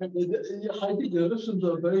think the Russians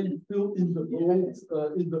are very still in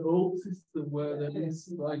the old system where there is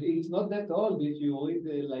like, it's not that old. If you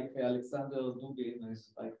read like Alexander Dugin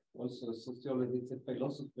is like also a sociologist, a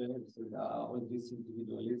philosopher, says all this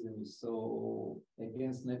individualism is so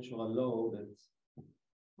against natural law that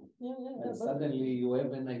suddenly you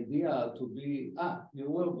have an idea to be, you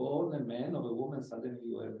were born a man or a woman, suddenly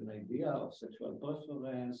you have an idea of sexual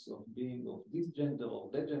preference, of being of this gender or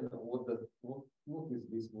that gender. What is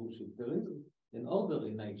this bullshit? There is an order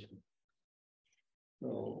in nature.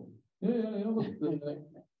 So, and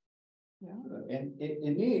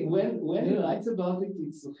when he writes about it,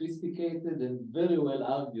 it's sophisticated and very well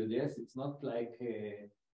argued. Yes, it's not like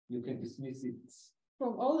you can dismiss it.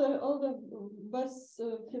 From all the best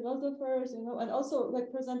philosophers, you know, and also like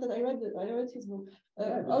presented. I read his book.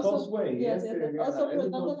 Also, way, yes, also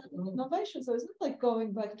presented innovation. So it's not like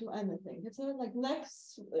going back to anything. It's like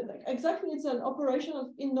next, like exactly. It's an operation of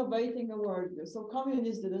innovating a worldview. So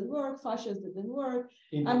communism didn't work, fascism didn't work,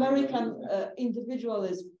 American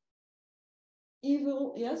individualism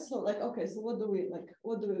evil, yes. So like, okay, so what do we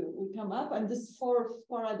come up? And this fourth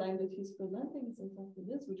paradigm that he's presenting is exactly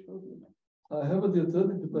this, which will be like, I haven't yet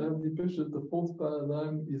read it, but I have the impression that the fourth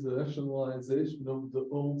paradigm is a rationalization of the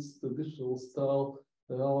old traditional style.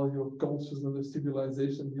 All your cultures and the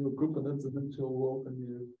civilization, your group, and that's eventual world, and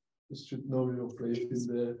you should know your place in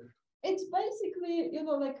there. It's basically, you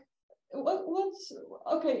know, like what's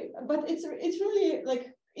okay, but it's really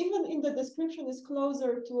like, even in the description is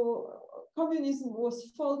closer to communism was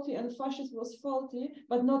faulty and fascism was faulty,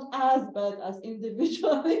 but not as bad as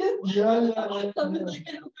individualism. Something like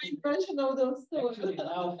an impression of those two. Actually,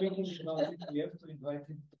 now thinking about it, we have to invite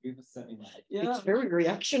him to give a seminar. It's very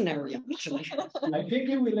reactionary, actually. I think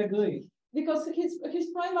he will agree. Because his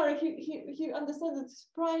primary, he understands that his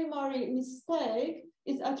primary mistake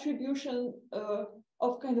is attribution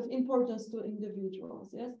of kind of importance to individuals,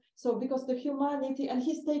 yes? So because the humanity, and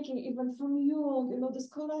he's taking even from Jung, you know, this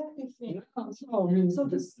collective thing. Yeah, so, I mean, So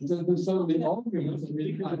there's certainly arguments.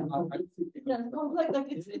 Yeah, complex, like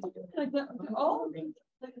it's like the all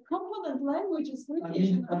like component language is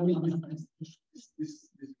really. This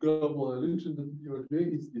global illusion that your day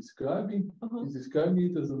is describing, is describing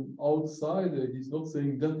it as an outsider. He's not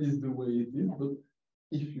saying that is the way it is, but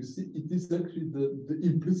if you see, it is actually the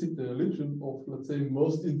implicit religion of, let's say,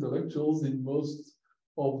 most intellectuals in most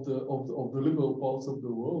of the liberal parts of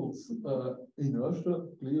the world. In Russia,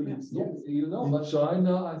 clearly it's not. You know, In but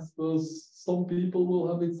China, I suppose some people will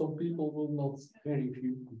have it, some people will not. very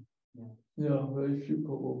few. Yeah, very few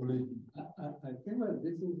probably. I think that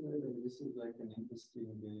this is like an interesting,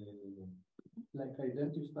 like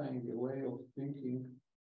identifying a way of thinking,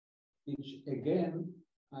 which again,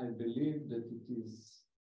 I believe that it is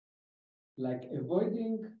like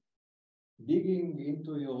avoiding digging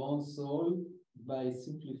into your own soul by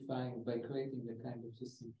simplifying, by creating a kind of a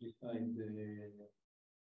simplified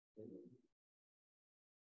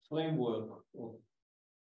framework of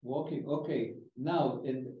working. Okay, now,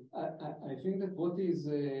 and I think that what is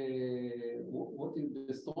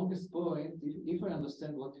the strongest point, if I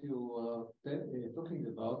understand what you are talking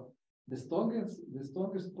about, the strongest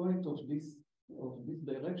point of this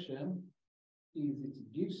direction is it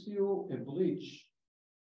gives you a bridge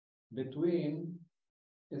between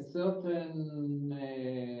a certain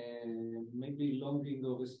maybe longing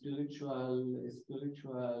of a spiritual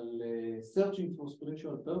searching for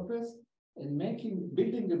spiritual purpose, and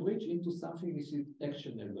building a bridge into something which is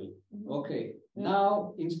actionable. Okay,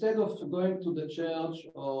 now instead of going to the church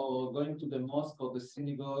or going to the mosque or the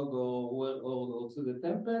synagogue or to the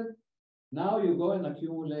temple, now you go and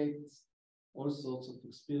accumulate all sorts of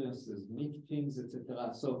experiences, meet things,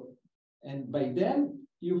 etc. So, and by then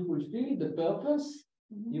you fulfill the purpose,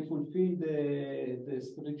 you fulfill the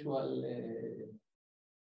spiritual,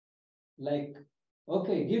 like,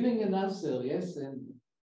 okay, giving an answer, yes, and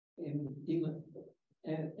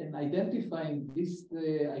identifying this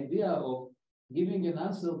idea of giving an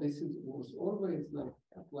answer. Was always like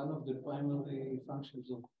one of the primary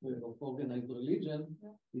functions of organized religion,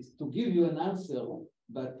 is to give you an answer.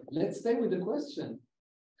 But let's stay with the question.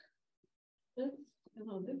 That's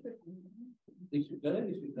difficult.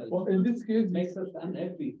 Very difficult. Well, in this case, It makes us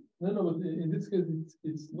unhappy. No, but in this case,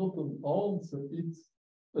 it's not an answer. It's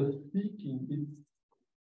a seeking. It's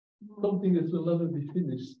something that will never be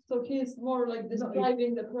finished. So he's more like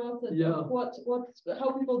describing the process of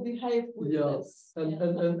how people behave with this.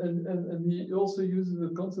 And he also uses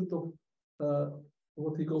the concept of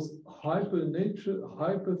what he calls hyper nature,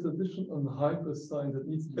 hyper tradition, and hyper science. That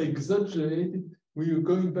means exaggerated when you're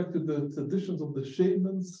going back to the traditions of the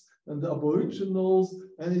shamans and the aboriginals,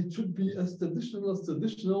 and it should be as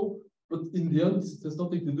traditional, but in the end, it has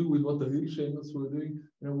nothing to do with what the real shamans were doing.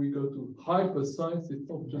 And we go to hyper science. It's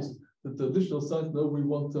not just the traditional science. No, we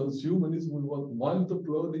want transhumanism, we want mind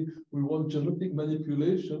uploading, we want genetic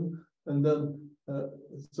manipulation, and then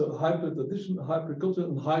so hyper tradition, hyper culture,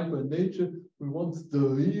 and hyper nature. We want the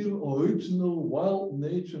real, original, wild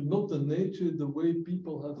nature, not the nature the way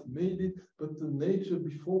people have made it, but the nature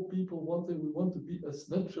before people wanted. We want to be as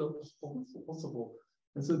natural as possible.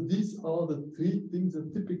 And so these are the three things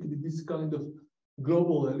that typically this kind of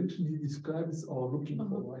global religion he describes are looking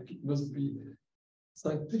for. Like, it must be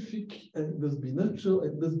scientific, and it must be natural,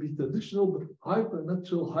 it must be traditional, but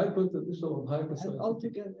hyper-natural, hyper-traditional, and hyper-scientific. And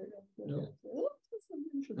altogether,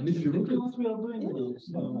 And if you look at what we are doing,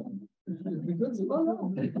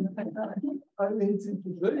 I mean, it's a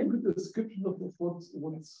very good description of what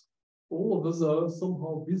all of us are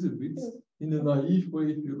somehow busy with in a naive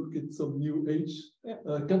way. If you look at some new age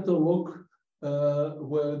catalog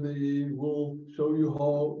where they will show you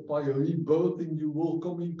how by rebirthing you will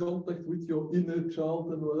come in contact with your inner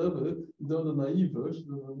child and whatever. They're the naive version,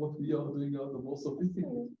 and what we are doing are the more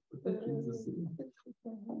sophisticated. But that is the same.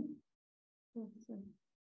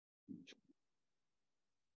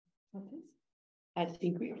 I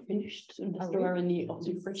think we are finished. Unless there are any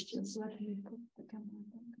other questions.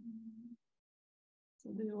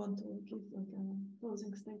 So do you want to give like a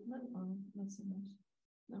closing statement or not so much?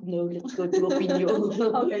 No, let's go to opinion.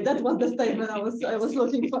 Okay, that was the statement I was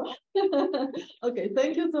looking for. Okay,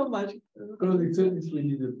 thank you so much. Closing sentence we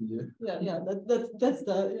need a beer. Yeah, that's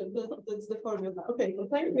the formula. Okay, so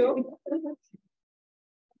thank you.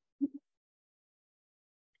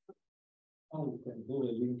 Oh, we can do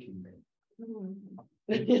a linking.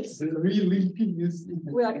 Yes. The relinking is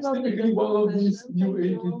We are typically one of these new Thank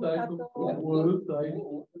age you. type of words. Like,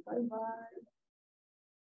 Bye-bye.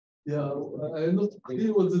 yeah, I'm not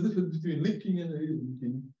clear what's the difference between linking and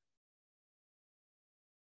relinking.